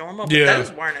it as normal. But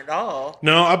those weren't at all.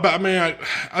 No,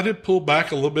 I did pull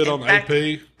back a little bit on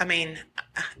AP. I mean,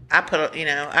 I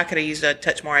I could have used a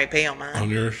touch more AP on mine. On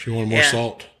yours, you wanted more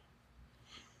salt.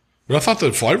 But I thought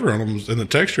the flavor on them and the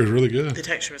texture was really good. The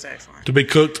texture was excellent. To be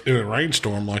cooked in a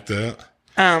rainstorm like that.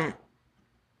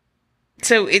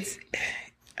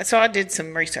 So I did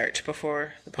some research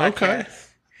before the podcast. Okay.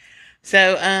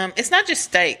 So it's not just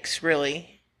steaks,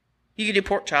 really. You could do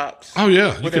pork chops. Oh,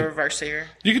 yeah. With a reverse sear.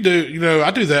 You could do,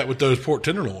 I do that with those pork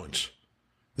tenderloins.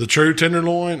 The true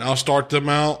tenderloin, I'll start them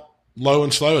out low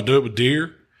and slow. I do it with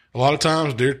deer. A lot of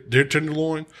times, deer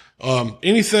tenderloin.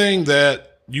 Anything that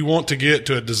you want to get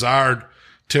to a desired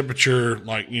temperature,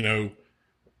 like, you know,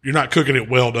 you're not cooking it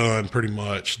well done pretty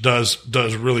much, does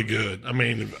really good. I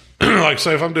mean, like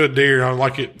say if I'm doing deer, I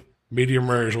like it medium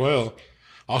rare as well.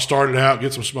 I'll start it out,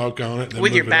 get some smoke on it. Then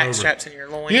with your back straps and your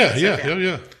loins.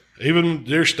 Yeah. Even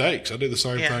deer steaks, I do the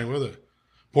same thing with it.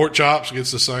 Pork chops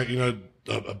gets the same, you know,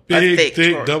 a big,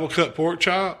 thick double cut pork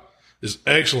chop. is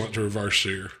excellent to reverse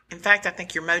sear. In fact, I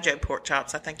think your Mojo pork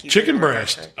chops. I think you chicken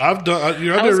breast. I've done.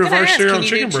 I do reverse sear on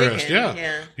chicken breast.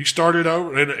 Yeah, you start it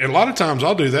over, and a lot of times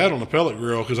I'll do that on the pellet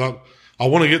grill because I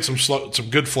want to get some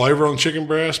good flavor on chicken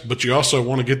breast, but you also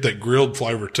want to get that grilled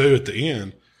flavor too at the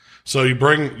end. So you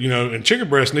bring, and chicken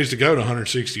breast needs to go to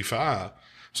 165.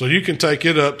 So you can take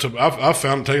it up to, I've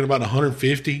found it taking about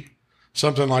 150,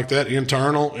 something like that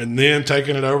internal, and then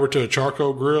taking it over to a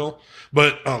charcoal grill.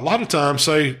 But a lot of times,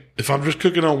 say, if I'm just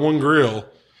cooking on one grill,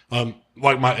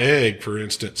 like my egg, for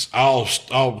instance,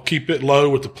 I'll keep it low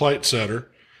with the plate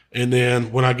setter. And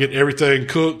then when I get everything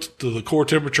cooked to the core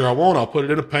temperature I want, I'll put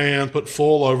it in a pan, put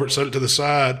foil over it, set it to the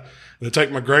side, and then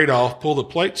take my grate off, pull the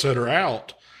plate setter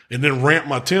out, and then ramp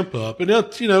my temp up. And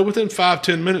within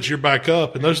 5-10 minutes, you're back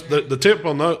up. And the temp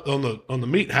on the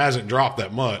meat hasn't dropped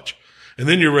that much. And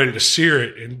then you're ready to sear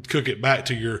it and cook it back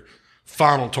to your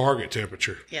final target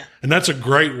temperature. Yeah. And that's a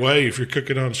great way if you're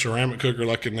cooking on a ceramic cooker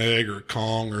like an egg or a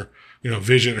Kong or,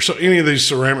 Vision or so any of these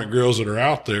ceramic grills that are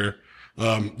out there.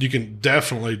 You can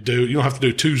definitely you don't have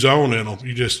to do 2-zone in them.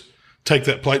 You just take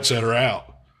that plate setter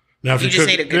out. Now, if you just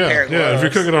need a good pair of gloves. Yeah, if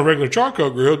you're cooking on a regular charcoal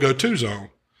grill, go 2-zone.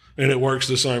 And it works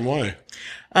the same way.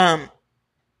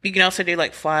 You can also do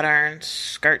like flat irons,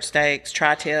 skirt steaks,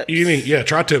 tri-tips.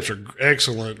 Tri-tips are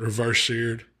excellent reverse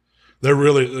seared.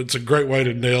 It's a great way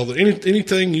to nail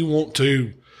anything you want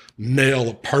to nail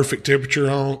a perfect temperature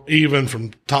on, even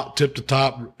from top tip to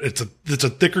top. It's a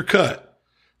thicker cut.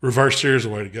 Reverse sear is the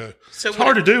way to go. So it's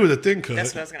hard to do with a thin cut.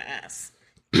 That's what I was going to ask.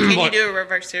 Can you do a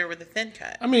reverse sear with a thin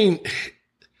cut? I mean,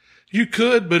 you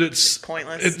could, but it's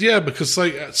pointless. Because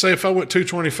say if I went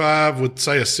 225 with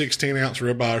say a 16-ounce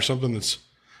ribeye or something that's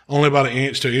only about an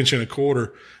inch to an inch and a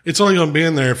quarter, it's only going to be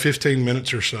in there 15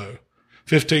 minutes or so,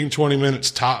 15, 20 minutes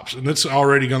tops, and it's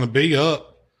already going to be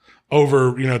up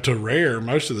over to rare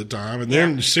most of the time. And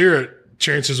then you sear it,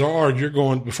 chances are you're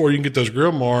going before you can get those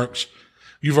grill marks,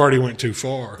 you've already went too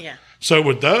far. Yeah. So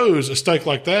with those, a steak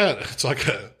like that, it's like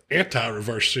a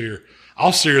anti-reverse sear.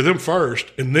 I'll sear them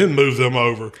first and then move them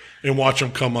over and watch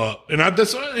them come up. And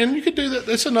you could do that.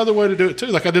 That's another way to do it too.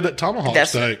 Like I did that tomahawk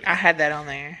steak. I had that on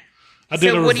there. What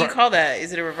do you call that?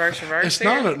 Is it a reverse it's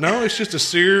sear? No, it's just a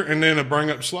sear and then a bring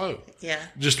up slow. Yeah.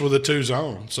 Just with a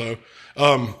 2-zone. So,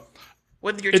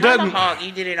 with your tomahawk,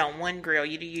 you did it on one grill.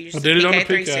 You used I did it on the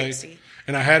PK.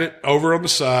 And I had it over on the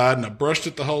side, and I brushed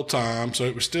it the whole time, so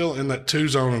it was still in that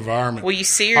 2-zone environment. Well, you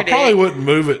seared it. I probably wouldn't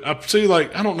move it. I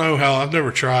don't know how. I've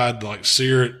never tried to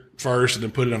sear it first and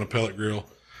then put it on a pellet grill.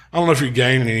 I don't know if you're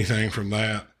gaining anything from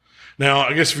that. Now,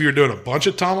 I guess if you were doing a bunch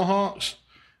of tomahawks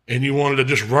and you wanted to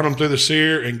just run them through the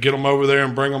sear and get them over there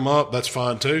and bring them up, that's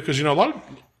fine too. Because a lot of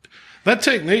that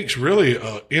technique's really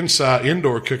an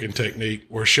indoor cooking technique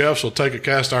where chefs will take a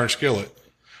cast iron skillet.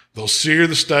 They'll sear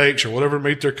the steaks or whatever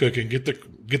meat they're cooking, get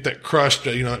that crust,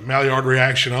 that Maillard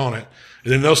reaction on it,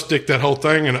 and then they'll stick that whole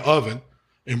thing in an oven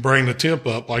and bring the temp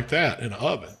up like that in an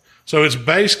oven. So it's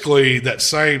basically that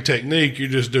same technique. You're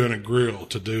just doing a grill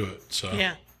to do it. So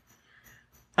yeah.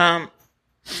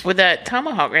 With that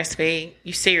tomahawk recipe,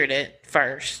 you seared it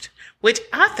first, which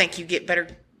I think you get better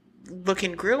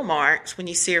looking grill marks when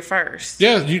you sear first.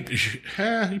 Yeah, you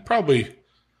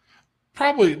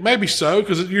probably maybe so,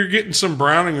 because you're getting some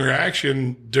browning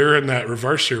reaction during that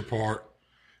reverse sear part.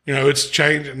 It's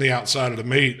changing the outside of the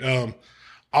meat.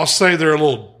 I'll say they're a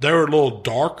little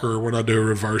darker when I do a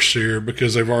reverse sear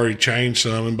because they've already changed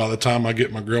some, and by the time I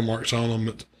get my grill marks on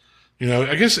them,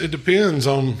 I guess it depends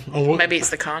on what. Maybe it's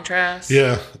the contrast.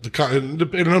 Yeah,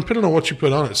 depending on what you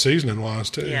put on it, seasoning wise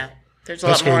too. Yeah, there's a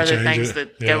lot more other things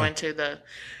that go into the.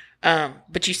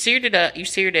 But you seared it up, and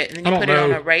then you put it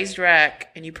on a raised rack,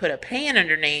 and you put a pan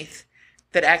underneath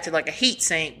that acted like a heat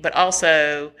sink, but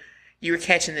also you were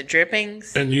catching the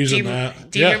drippings. And using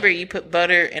that. Do you remember you put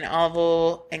butter and olive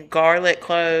oil and garlic,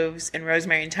 cloves, and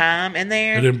rosemary and thyme in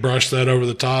there? And then brush that over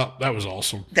the top. That was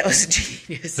awesome. That was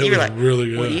genius. You were like, really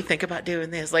good. What do you think about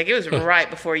doing this? Like, it was right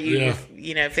before you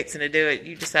were, fixing to do it.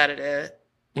 You decided to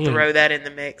throw that in the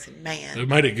mix, and man, it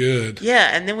made it good. Yeah,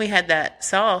 and then we had that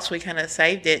sauce. We kind of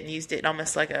saved it and used it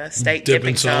almost like a steak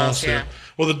dipping sauce. Yeah.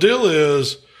 Well, the deal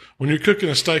is when you're cooking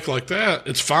a steak like that,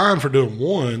 it's fine for doing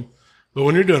one, but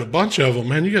when you're doing a bunch of them,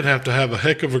 man, you'd have to have a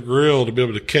heck of a grill to be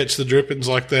able to catch the drippings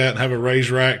like that and have a raised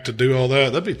rack to do all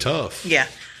that. That'd be tough. Yeah,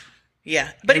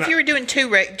 yeah. But if you were doing two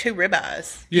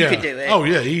ribeyes, you could do it. Oh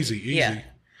yeah, easy. Yeah.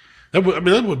 That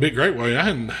would be a great way.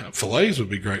 Fillets would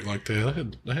be great like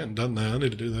that. I hadn't done that. I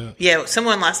need to do that. Yeah,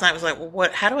 someone last night was like, "Well,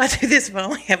 how do I do this if I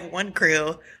only have one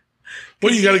grill?"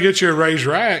 Well, you got to get your raised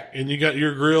rack, and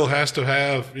your grill has to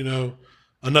have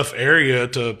enough area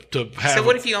to have. So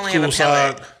what if you only have a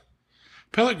pellet?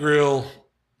 Pellet grill.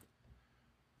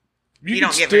 You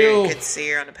don't get very good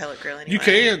sear on a pellet grill anyway.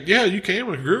 You can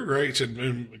with grill grates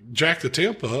and jack the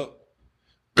temp up.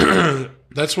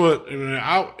 That's what,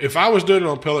 if I was doing it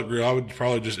on a pellet grill, I would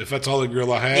probably just, if that's all the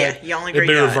grill I had, it'd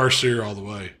be reverse sear all the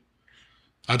way.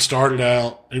 I'd start it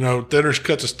out, thinner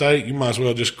cuts of steak, you might as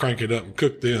well just crank it up and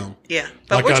cook them. Yeah.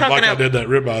 But I did that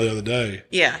ribeye the other day.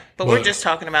 Yeah. But we're just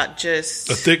talking about just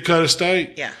a thick cut of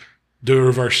steak. Yeah. Do a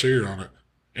reverse sear on it.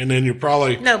 And then you're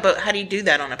probably... No, but how do you do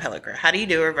that on a pellet grill? How do you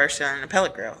do a reverse sear on a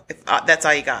pellet grill if that's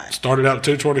all you got? Start it out at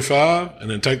 225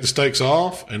 and then take the steaks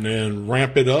off and then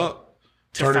ramp it up.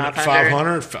 Turn it up to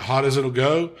 500, hot as it'll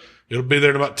go. It'll be there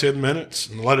in about 10 minutes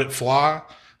and let it fly.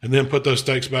 And then put those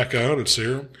steaks back on and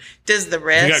sear them. Does the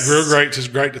rest... You got grill grates, it's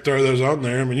great to throw those on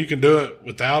there. I mean, you can do it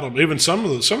without them. Even some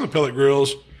of the pellet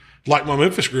grills, like my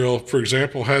Memphis grill, for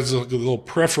example, has a little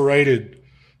perforated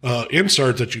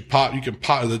insert that you pop. You can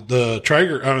pop the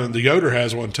Traeger. The Yoder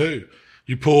has one too.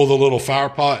 You pull the little fire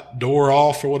pot door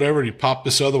off or whatever, and you pop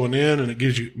this other one in, and it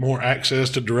gives you more access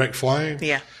to direct flame.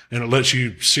 Yeah, and it lets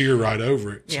you sear right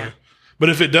over it. Yeah, so. But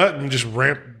if it doesn't, just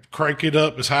crank it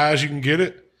up as high as you can get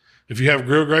it. If you have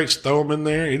grill grates, throw them in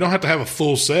there. You don't have to have a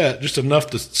full set, just enough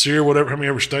to sear how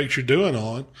many steaks you're doing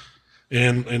on,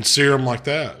 and sear them like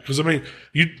that. Because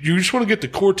you just want to get the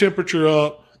core temperature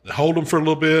up, hold them for a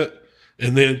little bit.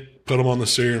 And then put them on the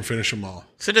sear and finish them off.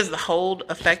 So does the hold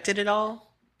affect it at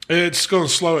all? It's going to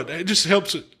slow it. It just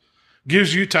helps it.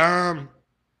 Gives you time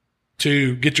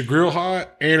to get your grill hot,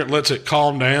 and it lets it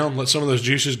calm down, let some of those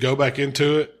juices go back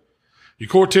into it. Your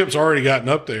core temp's already gotten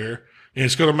up there, and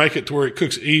it's going to make it to where it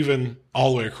cooks even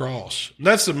all the way across. And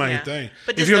that's the main thing.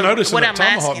 But if you'll notice in that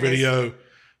tomahawk video,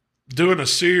 doing a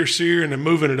sear, and then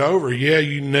moving it over,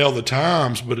 you nail the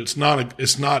times, but it's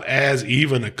not as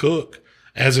even a cook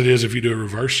as it is if you do a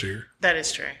reverse sear. That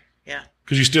is true, yeah.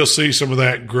 Because you still see some of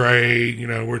that gray,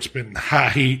 where it's been high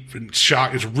heat and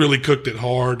shock. It's really cooked it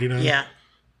hard, Yeah.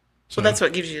 So, well, that's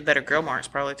what gives you the better grill marks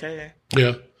probably too.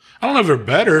 Yeah. I don't know if they're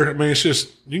better. I mean, it's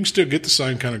just, you can still get the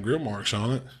same kind of grill marks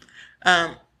on it.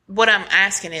 What I'm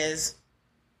asking is,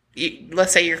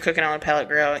 let's say you're cooking on a pellet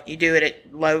grill. You do it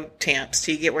at low temps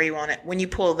till you get where you want it. When you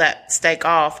pull that steak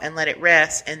off and let it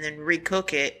rest and then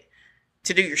recook it,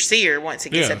 to do your sear once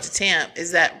it gets up to temp,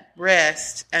 is that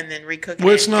rest and then recook it?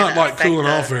 Well, it's not like cooling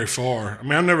off very far. I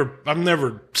mean, I've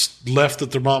never left the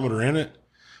thermometer in it,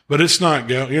 but it's not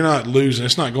you're not losing.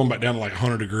 It's not going back down to like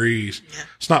 100 degrees. Yeah.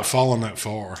 It's not falling that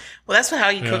far. Well, that's how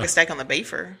you cook a steak on the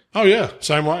beefer. Oh yeah,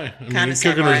 same way. I mean, you're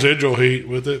cooking residual heat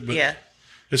with it, but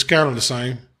it's kind of the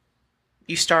same.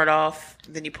 You start off,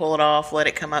 then you pull it off, let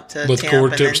it come up to let the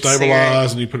core tip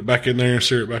stabilize, and you put it back in there and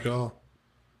sear it back off.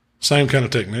 Same kind of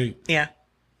technique. Yeah.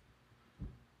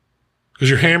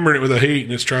 Because you're hammering it with the heat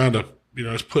and it's trying to,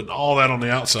 it's putting all that on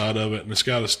the outside of it and it's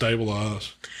got to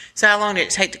stabilize. So how long did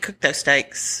it take to cook those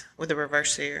steaks with a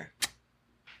reverse sear?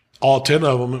 All 10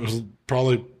 of them, it was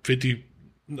probably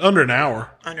under an hour.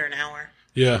 Under an hour.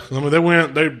 Yeah. I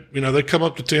mean, they come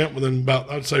up to temp within about,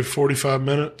 I'd say 45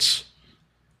 minutes,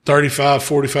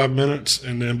 45 minutes.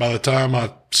 And then by the time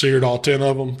I seared all 10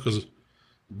 of them, because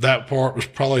that part was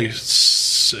probably,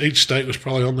 each steak was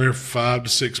probably on there 5 to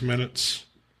 6 minutes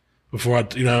before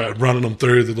running them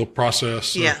through the little process.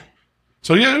 So,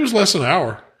 So it was less than an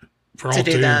hour for all 10.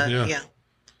 To do that. Yeah.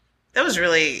 That was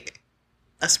really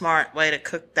a smart way to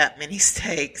cook that many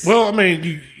steaks. Well, I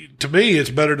mean, to me, it's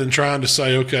better than trying to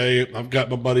say, okay, I've got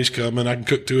my buddies coming, I can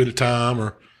cook 2 at a time,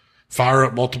 or fire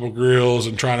up multiple grills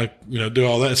and trying to, do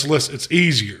all that. It's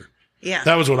easier. Yeah.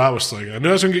 That was what I was thinking. I knew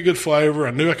I was going to get good flavor.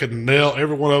 I knew I could nail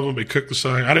every one of them, be cooked the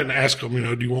same. I didn't ask them,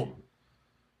 do you want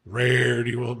rare? Do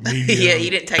you want medium?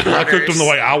 You didn't take orders. I cooked them the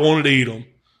way I wanted to eat them.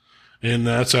 And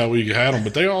that's how we had them.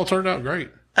 But they all turned out great.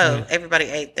 Oh, everybody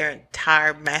ate their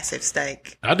entire massive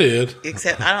steak. I did.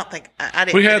 Except I don't think I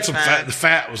didn't. We had some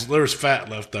fat. There was fat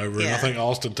left over. Yeah. And I think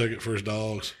Austin took it for his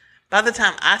dogs. By the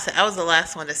time I was the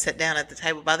last one to sit down at the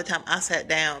table. By the time I sat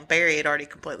down, Barry had already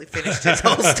completely finished his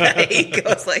whole steak. I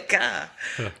was like,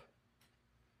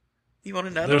 you want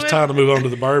another one? There was time to move on to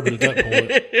the bourbon at that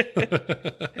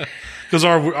point. Because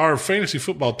our fantasy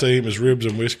football team is ribs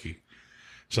and whiskey.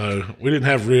 So we didn't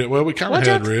have ribs. Well, we kind of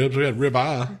had ribs. We had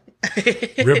ribeye.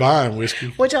 Ribeye and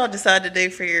whiskey. What y'all decide to do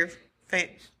for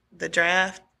the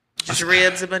draft? Just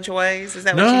ribs a bunch of ways? Is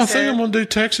that what you said? No, I think I'm going to do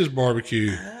Texas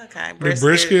barbecue. Okay.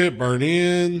 Brisket, burn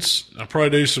ends. I'll probably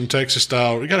do some Texas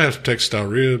style. We got to have some Texas style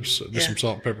ribs. Do some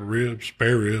salt and pepper ribs,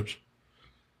 spare ribs.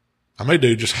 I may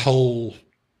do just whole,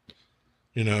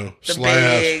 the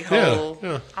slabs. Big whole.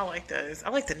 Yeah. I like those. I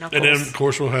like the knuckles. And then, of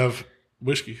course, we'll have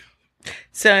whiskey.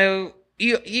 So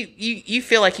you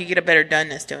feel like you get a better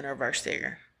doneness doing a reverse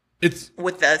sear? It's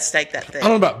with the steak that thick. I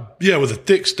don't know about with a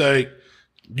thick steak.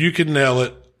 you can nail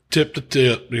it tip to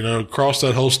tip, across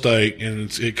that whole steak,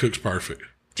 and it cooks perfect.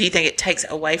 Do you think it takes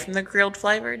away from the grilled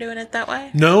flavor doing it that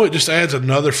way? No, it just adds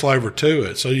another flavor to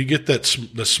it. So you get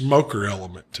the smoker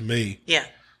element to me. Yeah.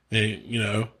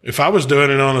 And, if I was doing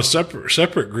it on a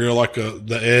separate grill, like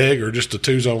the egg or just a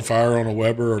 2-zone fire on a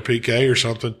Weber or PK or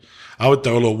something, I would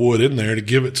throw a little wood in there to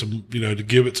give it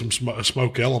some,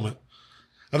 smoke element.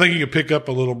 I think you can pick up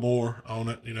a little more on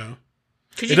it,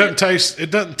 It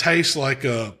doesn't taste like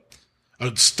a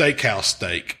steakhouse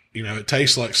steak. It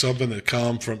tastes like something that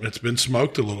it's been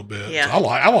smoked a little bit. Yeah. So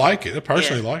I like it. I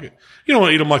personally like it. You don't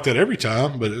want to eat them like that every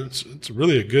time, but it's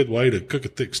really a good way to cook a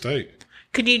thick steak.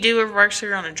 Could you do a reverse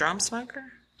sear on a drum smoker?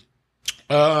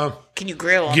 Can you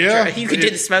grill on yeah, you could do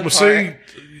the smoke part. See,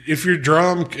 if your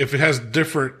drum, if it has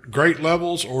different grate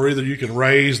levels, or either you can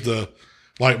raise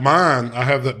like mine, I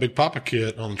have that Big Papa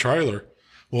kit on the trailer.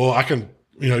 Well, I can,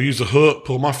 use a hook,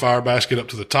 pull my fire basket up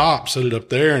to the top, set it up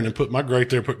there, and then put my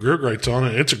grate there, put grill grates on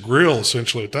it. It's a grill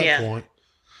essentially at that point.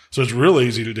 So it's real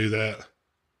easy to do that.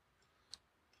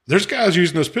 There's guys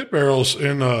using those pit barrels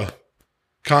in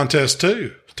contests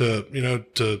too,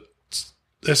 to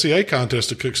SEA contests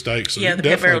to cook steaks. So yeah, the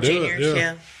pit barrel juniors.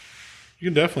 Yeah. You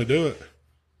can definitely do it.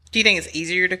 Do you think it's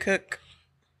easier to cook?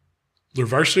 The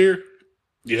reverse sear?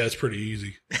 Yeah, it's pretty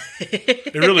easy.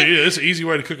 It really is. It's an easy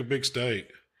way to cook a big steak.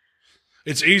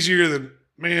 It's easier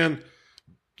than,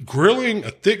 grilling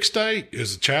a thick steak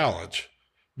is a challenge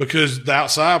because the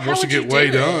outside wants to get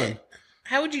way done.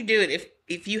 How would you do it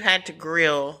if you had to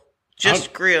grill,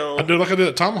 grill? I do like I did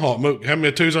at Tomahawk. Have me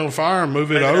a 2-zone fire and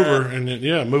move it over and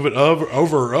then, move it over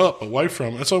or up away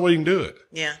from it. That's the only way you can do it.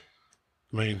 Yeah.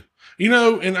 I mean,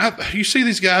 you see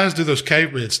these guys do those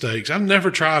caveman steaks. I've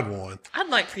never tried one. I'd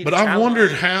like for you to try one. But I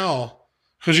wondered how,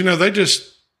 because, they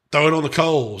just throw it on the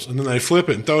coals and then they flip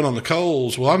it and throw it on the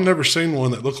coals. Well, I've never seen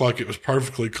one that looked like it was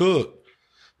perfectly cooked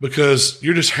because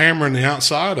you're just hammering the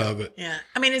outside of it. Yeah.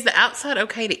 I mean, is the outside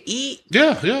okay to eat?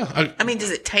 Yeah. I mean,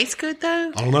 does it taste good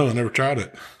though? I don't know. I never tried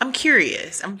it. I'm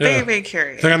curious. I'm very, very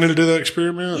curious. Think I need to do that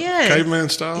experiment? Yes. Caveman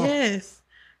style? Yes.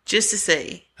 Just to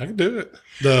see. I can do it.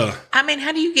 I mean,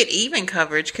 how do you get even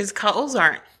coverage? Because coals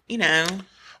aren't,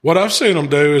 What I've seen them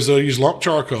do is they'll use lump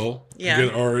charcoal.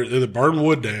 Yeah. Or they burn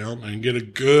wood down and get a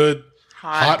good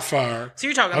hot fire. So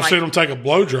you're talking I've seen them take a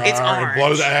blow dryer and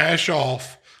blow the ash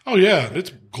off. Oh, yeah.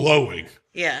 It's glowing.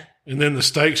 Yeah. And then the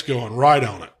steak's going right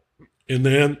on it. And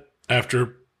then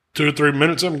after 2 or 3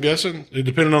 minutes, I'm guessing,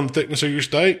 depending on the thickness of your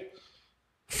steak,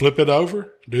 flip it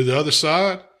over, do the other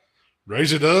side,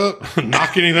 raise it up,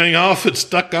 knock anything off that's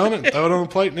stuck on it, and throw it on the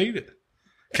plate and eat it.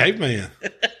 Caveman.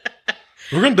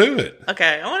 We're going to do it.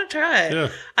 Okay. I want to try it. Yeah.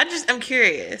 I'm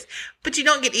curious. But you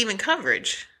don't get even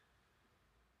coverage.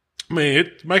 I mean,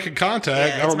 it's making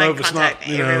contact. I don't know if it's not,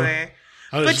 everywhere.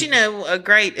 But a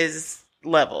grate is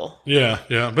level. Yeah.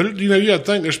 But, you got to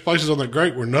think there's places on that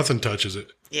grate where nothing touches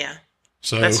it. Yeah.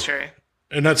 So that's true.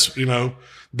 And that's,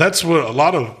 that's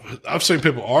what I've seen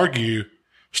people argue,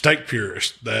 steak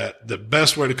purists, that the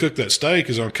best way to cook that steak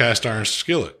is on a cast iron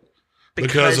skillet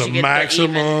because of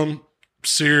maximum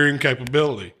searing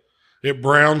capability. It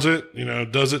browns it,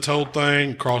 does its whole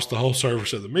thing across the whole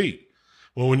surface of the meat.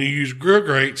 Well, when you use grill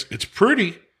grates, it's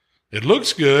pretty. It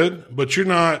looks good, but you're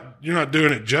not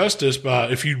doing it justice by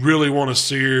if you really want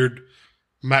a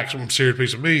maximum seared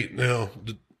piece of meat. Now,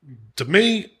 to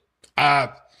me, I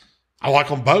like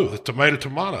them both.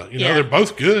 Tomato. They're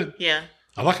both good. Yeah.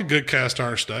 I like a good cast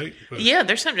iron steak. Yeah,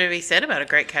 there's something to be said about a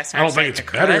great cast iron steak. I don't think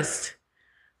it's better.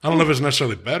 I don't know if it's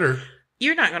necessarily better.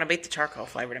 You're not going to beat the charcoal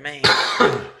flavor to me.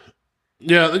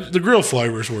 Yeah, the grill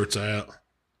flavor is where it's at.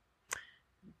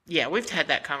 Yeah, we've had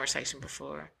that conversation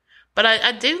before. But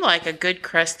I do like a good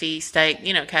crusty steak,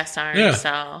 cast iron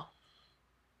style.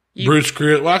 Roost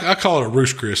Chris. Well, I call it a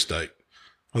Roost Chris steak.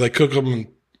 Where they cook them in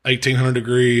 1800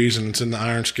 degrees and it's in the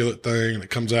iron skillet thing and it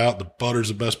comes out. The butter's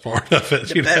the best part of it.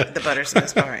 The butter's the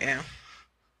best part, yeah.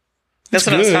 That's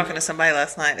what I was talking to somebody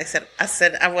last night. I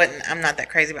said I'm not that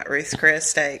crazy about Ruth's Chris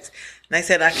steaks. And they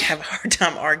said I have a hard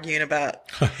time arguing about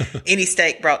any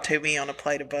steak brought to me on a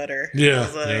plate of butter. Yeah,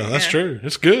 that's true.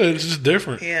 It's good. It's just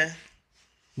different. Yeah.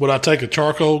 Would I take a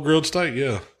charcoal grilled steak?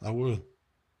 Yeah, I would.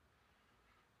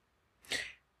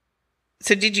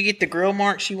 So did you get the grill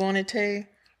marks you wanted to?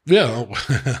 Yeah,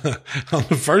 on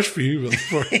the first few,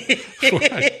 before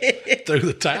I threw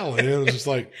the towel in, it was just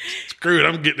like, screw it,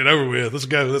 I'm getting it over with. Let's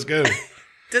go.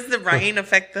 Does the rain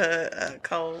affect the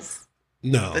coals?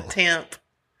 No. The temp?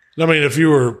 I mean,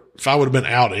 if I would have been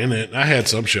out in it, I had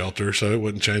some shelter, so it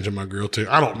wouldn't change on my grill temp.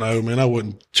 I don't know, man. I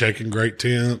wasn't checking great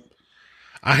temp.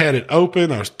 I had it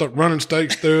open. I was running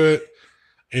steaks through it,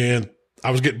 and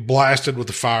I was getting blasted with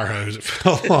the fire hose. It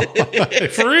felt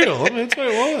like, for real. I mean, that's what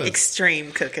it was.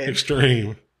 Extreme cooking.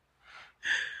 Extreme.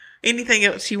 Anything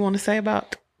else you want to say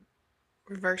about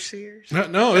reverse sears?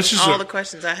 No, it's just all the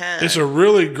questions I had. It's a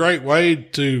really great way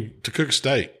to cook a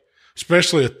steak,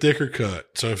 especially a thicker cut.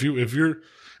 So if you're,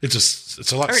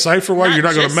 it's a lot safer way. You're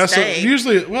not going to mess up.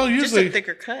 Usually just a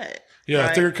thicker cut. Yeah,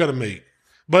 right? A thicker cut of meat,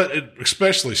 but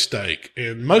especially steak.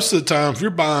 And most of the time, if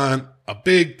you're buying a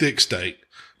big thick steak,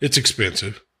 it's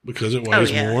expensive because it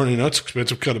weighs more. And, it's an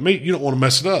expensive cut of meat. You don't want to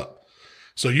mess it up.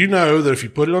 So you know that if you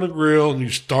put it on a grill and you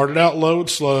start it out low and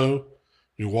slow,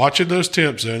 you're watching those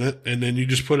temps in it, and then you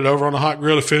just put it over on a hot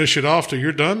grill to finish it off till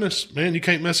you're done. Man, you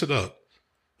can't mess it up.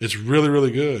 It's really,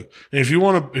 really good. And if you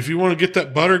want to get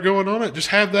that butter going on it, just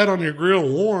have that on your grill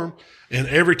warm. And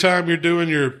every time you're doing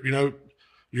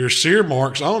your sear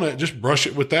marks on it, just brush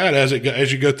it with that as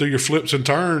you go through your flips and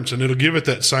turns, and it'll give it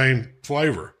that same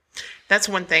flavor. That's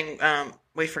one thing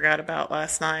we forgot about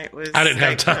last night was I didn't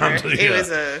have time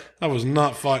to. I was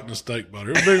not fighting the steak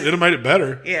butter. It'd have made it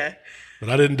better. Yeah, but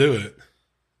I didn't do it.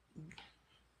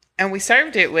 And we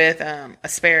served it with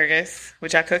asparagus,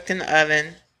 which I cooked in the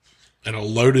oven, and a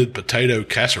loaded potato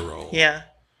casserole. Yeah,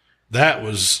 that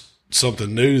was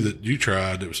something new that you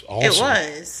tried. It was awesome. It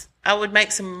was. I would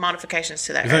make some modifications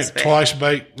to that recipe. Twice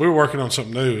baked. We were working on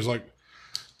something new. It was like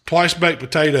twice baked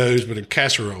potatoes, but in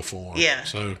casserole form. Yeah.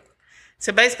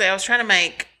 So basically, I was trying to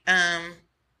make,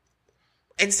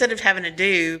 instead of having to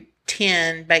do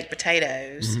 10 baked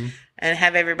potatoes and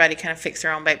have everybody kind of fix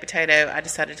their own baked potato, I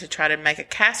decided to try to make a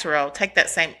casserole, take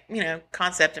that same,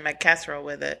 concept and make casserole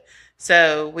with it.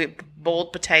 So we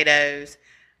boiled potatoes.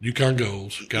 Yukon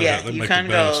Golds. Yukon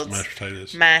Golds. Mashed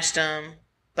potatoes. Mashed them,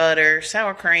 butter,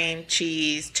 sour cream,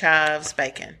 cheese, chives,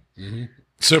 bacon. Mm-hmm.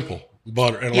 Simple.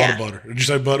 Butter. And a lot of butter. Did you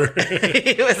say butter?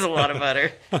 It was a lot of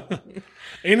butter.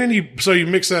 And then you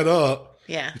mix that up.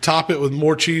 Yeah. Top it with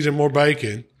more cheese and more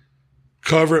bacon.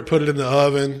 Cover it, put it in the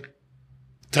oven.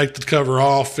 Take the cover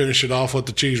off, finish it off, let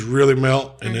the cheese really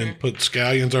melt, and then put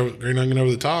scallions green onion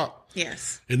over the top.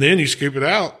 Yes. And then you scoop it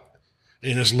out,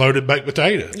 and it's loaded baked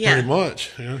potato, pretty much.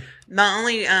 Yeah. The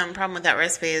only problem with that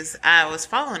recipe is I was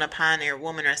following a Pioneer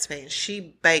Woman recipe, and she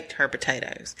baked her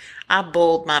potatoes. I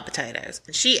boiled my potatoes,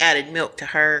 and she added milk to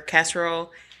her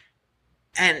casserole,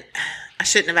 and I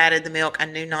shouldn't have added the milk. I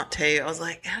knew not to. I was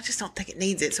like, I just don't think it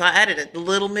needs it. So I added a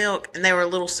little milk, and they were a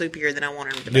little soupier than I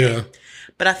wanted them to be. Yeah.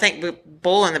 But I think with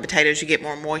boiling the potatoes, you get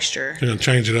more moisture. You're going to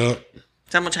change it up?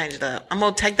 So I'm going to change it up. I'm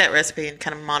going to take that recipe and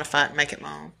kind of modify it and make it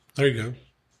my own. There you go.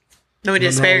 Then we did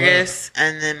asparagus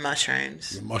and then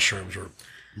mushrooms. The mushrooms are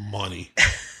money.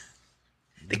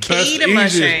 The key to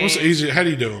mushrooms. What's the easiest? How do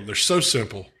you do them? They're so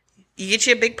simple. You get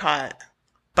you a big pot,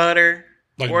 butter,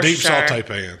 like Worcestershire, deep saute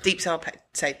pan. Deep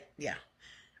saute, yeah.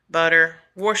 Butter,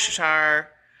 Worcestershire.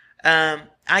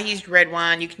 I used red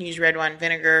wine. You can use red wine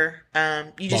vinegar.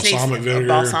 You just balsamic need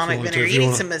balsamic vinegar. You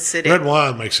need some acidic. Red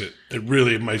wine makes it. It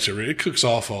really makes it. It cooks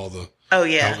off all the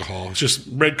alcohol. It's just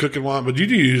red cooking wine. But you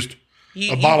used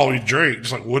a bottle you drink,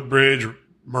 just like Woodbridge or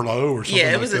Merlot or something like that.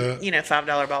 Yeah, it was a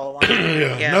 $5 bottle of wine.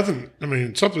 Yeah, nothing. I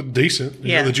mean, something decent.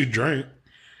 That you drink.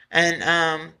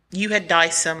 And you had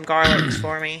diced some garlics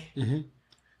for me. Mm-hmm.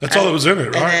 That's all that was in it,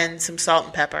 right? And then some salt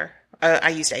and pepper. I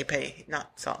used AP,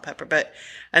 not salt and pepper,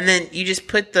 and then you just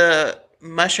put the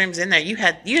mushrooms in there. You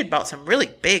had bought some really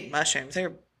big mushrooms. They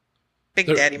were big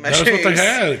daddy mushrooms. That's what they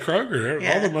had at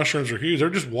Kroger. All the mushrooms are huge. They're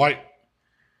just white.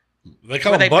 They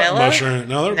call them button mushrooms.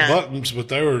 No, they're buttons, but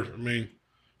they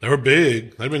were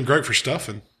big. They've been great for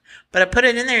stuffing. But I put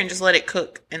it in there and just let it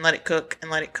cook and let it cook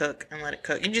and let it cook and let it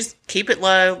cook. And just keep it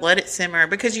low, let it simmer,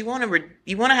 because you want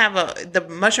to have the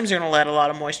mushrooms are going to let a lot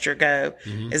of moisture go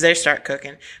as they start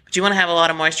cooking. But you want to have a lot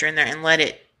of moisture in there and let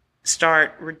it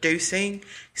start reducing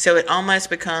so it almost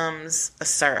becomes a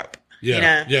syrup.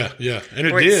 Yeah, yeah. And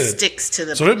it did. It sticks to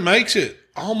the... So it makes it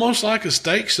almost like a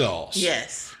steak sauce.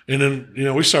 Yes. And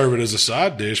then, we serve it as a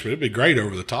side dish, but it'd be great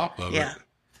over the top of it. Yeah.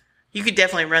 You could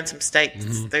definitely run some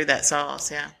steaks through that sauce,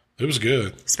 yeah. It was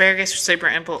good. Asparagus are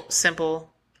super simple.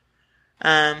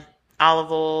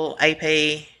 Olive oil, AP,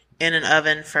 in an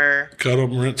oven for... Cut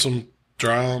them, rinse them,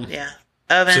 dry them. Yeah.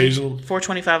 Oven, season them.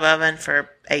 425 oven for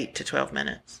 8 to 12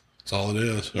 minutes. That's all it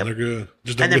is. Yep. And they're good.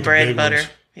 Just don't get the bread and butter. Ones.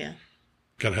 Yeah.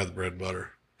 Got to have the bread and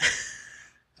butter.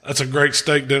 That's a great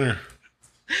steak dinner.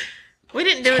 We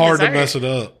didn't do a dessert. Hard to mess it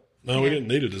up. No, we didn't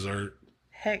need a dessert.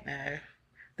 Heck no.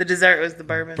 The dessert was the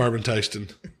bourbon. Bourbon tasting.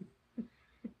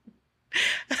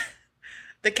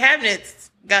 The cabinet's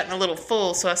gotten a little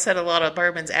full, so I set a lot of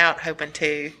bourbons out, hoping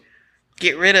to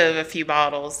get rid of a few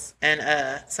bottles,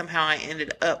 and somehow I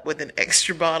ended up with an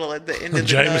extra bottle at the end of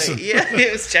the night. Yeah,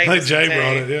 it was Jameson. I think Jay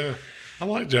brought it, yeah. I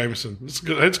like Jameson. It's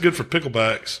good. It's good for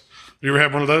picklebacks. You ever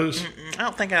had one of those? I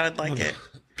don't think I would like it.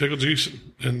 Pickle juice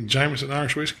and Jameson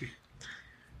Irish whiskey.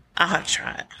 I'll have to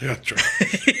try it. You have to try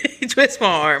it. Twist my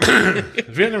arm.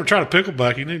 If you ain't never tried a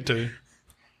pickleback, you need to.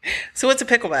 So what's a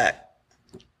pickleback?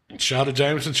 Shot of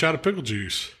Jameson, shot of pickle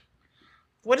juice.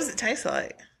 What does it taste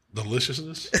like?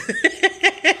 Deliciousness.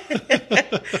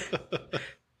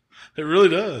 It really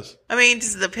does. I mean,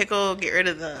 does the pickle get rid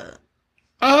of the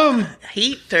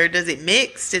heat, or does it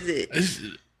mix?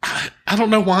 I don't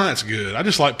know why it's good. I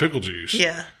just like pickle juice.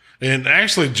 Yeah. And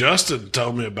actually, Justin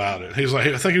told me about it. He's like,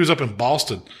 I think he was up in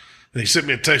Boston, and he sent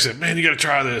me a text. Said, "Man, you got to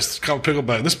try this. It's called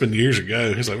pickleback." This has been years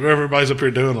ago. He's like, "Well, everybody's up here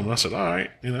doing them." And I said, "All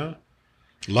right, you know."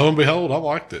 Lo and behold, I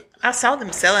liked it. I saw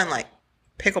them selling like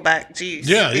pickleback juice.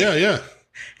 Yeah.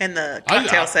 In the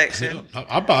cocktail section.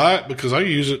 I buy it because I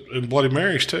use it in Bloody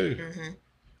Marys too. Mm-hmm.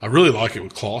 I really like it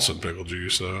with Clausen pickle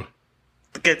juice, though.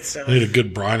 Good stuff. I need a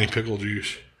good briny pickle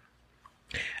juice.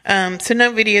 So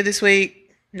no video this week.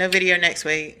 No video next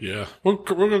week. Yeah. We're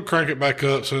going to crank it back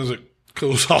up as soon as it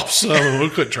cools off some and we'll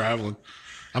quit traveling.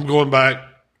 I'm going back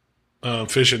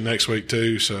fishing next week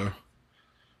too, so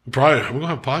we're going to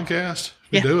have a podcast.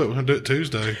 We're going to do it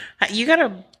Tuesday. You got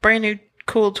a brand new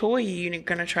cool toy you're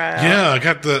going to try out. Yeah, I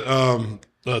got the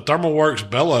ThermalWorks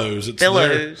Bellows. It's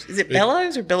Billows. Is it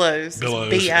Bellows or Billows? Billows.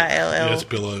 Bill. Yeah, it's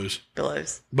Billows.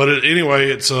 Billows. But anyway,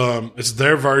 it's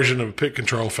their version of a pit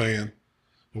control fan.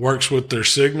 It works with their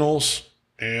signals.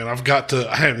 And I've got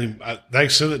to, they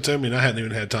sent it to me and I hadn't even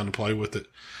had time to play with it.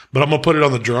 But I'm going to put it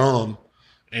on the drum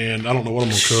and I don't know what I'm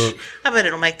going to cook. I bet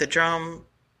it'll make the drum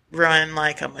run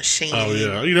like a machine. Oh,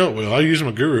 yeah. You know it will. I use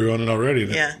my Guru on it already.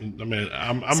 Yeah. I mean,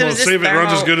 I'm going to see if it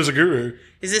runs as good as a Guru.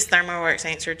 Is this ThermalWorks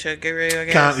answer to a Guru, I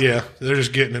guess? Yeah. They're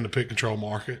just getting in the pit control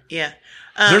market. Yeah.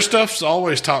 Their stuff's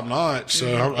always top notch,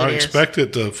 so I expect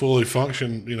it to fully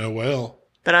function, well.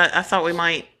 But I thought we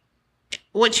might,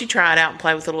 once you try it out and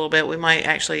play with it a little bit, we might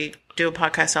actually do a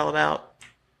podcast all about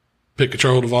pit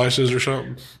control devices or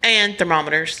something. And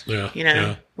thermometers.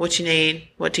 Yeah. What you need,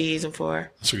 what to use them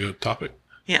for. That's a good topic.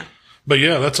 Yeah. But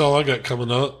yeah, that's all I got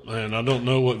coming up. And I don't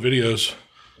know what videos.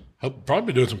 I'll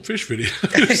probably be doing some fish videos.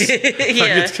 Yeah. I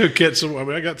get to catch some. I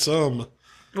mean, I got some.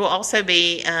 We'll also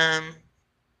be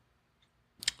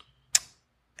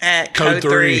at Code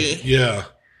 3. Yeah.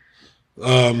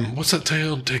 What's that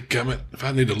town? Dadgummit. If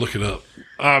I need to look it up.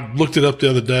 I looked it up the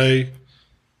other day.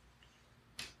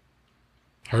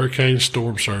 Hurricane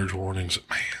storm surge warnings.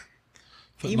 Man.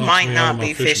 You might not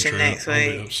be fishing next week.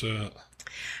 I'll be upset.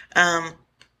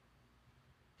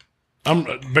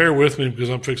 Bear with me because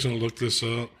I'm fixing to look this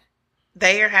up.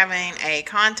 They are having a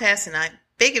contest and a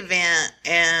big event,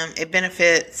 and it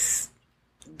benefits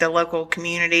the local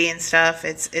community and stuff.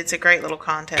 It's a great little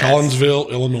contest. Collinsville,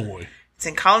 Illinois. It's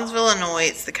in Collinsville, Illinois.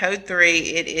 It's the Code 3.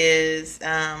 It is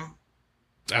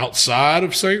outside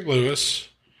of St. Louis.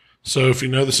 So if you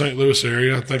know the St. Louis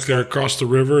area, I think they're across the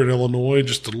river in Illinois,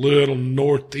 just a little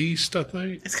northeast, I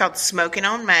think. It's called Smoking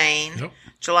on Main. Yep.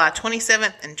 July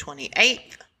 27th and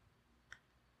 28th.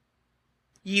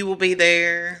 You will be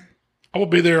there. I will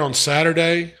be there on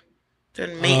Saturday.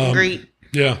 Doing meet and greet.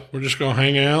 Yeah, we're just going to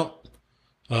hang out,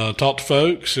 talk to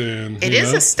folks. And it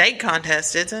is a steak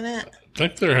contest, isn't it? I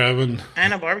think they're having.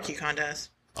 And a barbecue contest.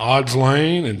 Odds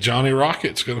Lane and Johnny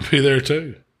Rocket's going to be there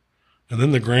too. And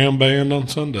then the Graham Band on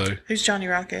Sunday. Who's Johnny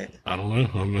Rocket? I don't know.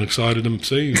 I'm excited to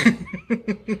see him.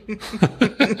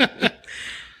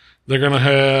 They're going to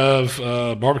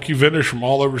have barbecue vendors from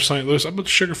all over St. Louis. I bet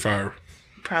the Sugar Fire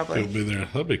probably will be there.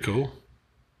 That'd be cool.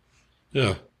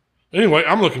 Yeah. Anyway,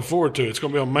 I'm looking forward to it. It's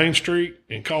going to be on Main Street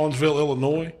in Collinsville,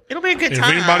 Illinois. It'll be a good time.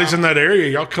 If anybody's in that area,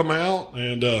 y'all come out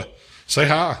and say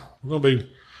hi. We're going to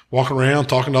be walking around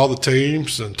talking to all the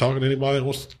teams and talking to anybody that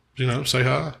wants to, say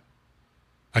hi.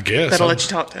 I guess. That'll let you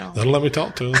talk to them. That'll let me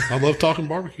talk to them. I love talking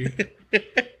barbecue.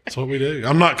 That's what we do.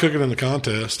 I'm not cooking in the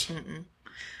contest. Mm-mm.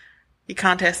 You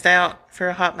contest out for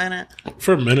a hot minute?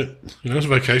 For a minute. It's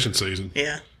vacation season.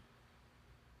 Yeah.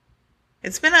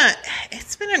 It's been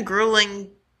a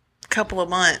grueling couple of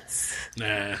months.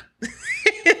 Nah.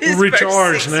 We're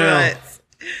recharged now.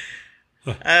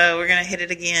 We're going to hit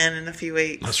it again in a few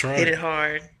weeks. That's right. Hit it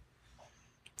hard.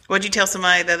 What'd you tell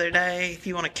somebody the other day? If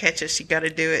you want to catch us, you got to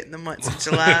do it in the months of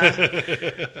July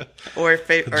or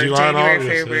January,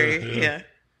 February. Yeah.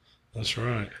 That's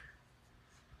right.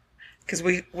 Because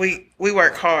we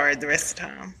work hard the rest of the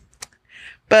time.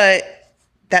 But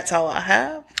that's all I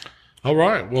have. All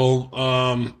right. Well,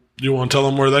 you want to tell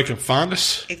them where they can find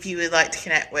us? If you would like to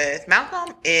connect with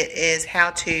Malcom, it is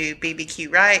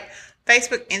HowToBBQRight.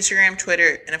 Facebook, Instagram,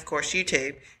 Twitter, and of course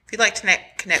YouTube. If you'd like to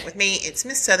connect with me, it's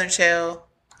Miss Southern Shell,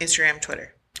 Instagram,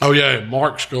 Twitter. Oh yeah,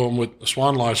 Mark's going with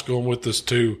Swan Life's going with us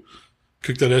to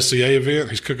cook that SCA event.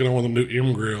 He's cooking on one of the new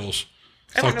M grills.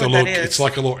 It's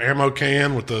like a little ammo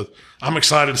can with the. I'm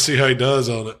excited to see how he does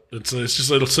on it.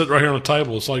 It'll sit right here on the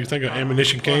table. It's like you think an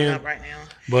ammunition can, up right now.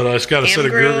 But it's got a set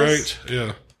of grill grates.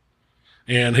 Yeah,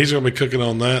 and he's going to be cooking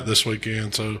on that this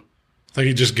weekend. So I think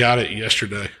he just got it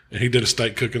yesterday, and he did a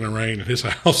steak cook in the rain at his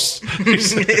house.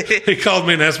 He called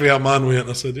me and asked me how mine went. And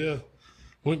I said, "Yeah,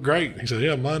 went great." He said,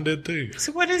 "Yeah, mine did too."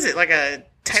 So what is it, like a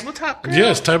tabletop grill?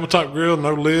 Yeah, it's tabletop grill,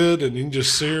 no lid, and you can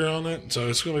just sear on it. So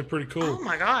it's going to be pretty cool. Oh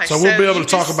my gosh! So we'll be able to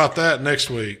talk about that next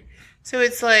week. So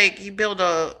it's like you build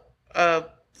a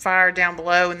fire down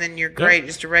below, and then your grate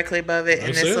is directly above it,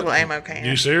 and this little ammo can.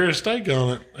 You sear a steak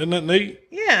on it. Isn't that neat?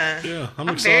 Yeah. Yeah, I'm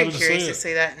very excited curious to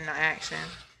see that in action.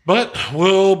 But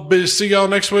we'll see y'all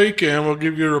next week, and we'll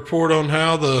give you a report on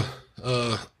how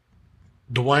the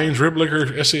Dwayne's Rib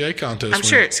Liquor SCA contest I'm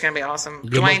sure it's going to be awesome.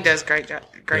 Dwayne does great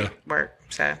work.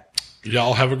 So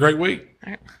y'all have a great week.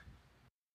 All right.